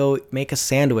going to go make a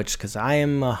sandwich because I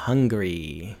am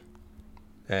hungry.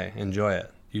 Hey, enjoy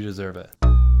it. You deserve it.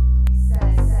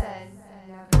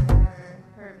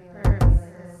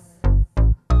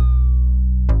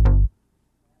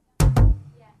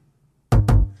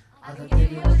 I can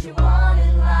give you what you want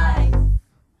in life,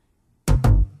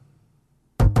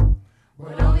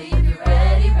 but only if you're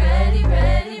ready, ready,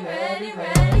 ready, ready,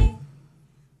 ready.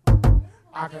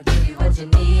 I can give you what you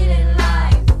need in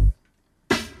life,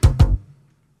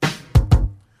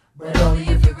 but only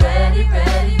if you're ready,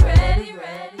 ready, ready,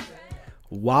 ready.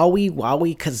 Wowie,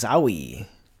 wowie, kazowie.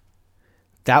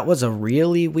 That was a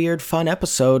really weird, fun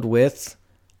episode with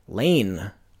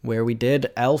Lane, where we did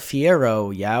El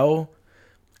Fierro, yo.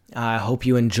 I hope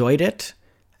you enjoyed it.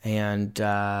 And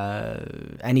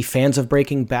any fans of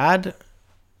Breaking Bad,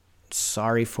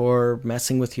 sorry for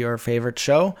messing with your favorite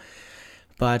show.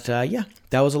 But yeah,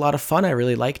 that was a lot of fun. I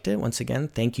really liked it. Once again,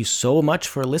 thank you so much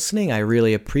for listening. I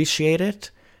really appreciate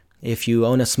it. If you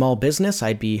own a small business,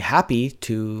 I'd be happy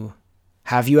to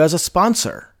have you as a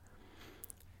sponsor.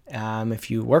 If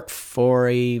you work for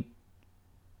a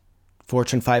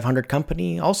Fortune 500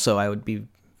 company, also, I would be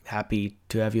happy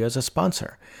to have you as a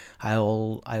sponsor. I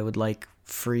would like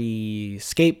free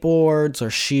skateboards or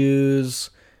shoes,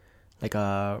 like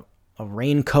a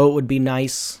raincoat would be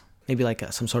nice. Maybe like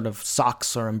some sort of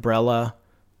socks or umbrella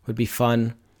would be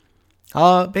fun.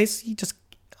 Basically just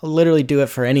literally do it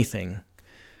for anything.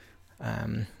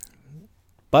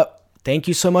 But thank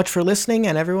you so much for listening,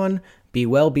 and everyone, be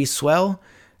well, be swell,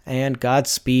 and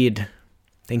Godspeed.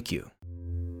 Thank you.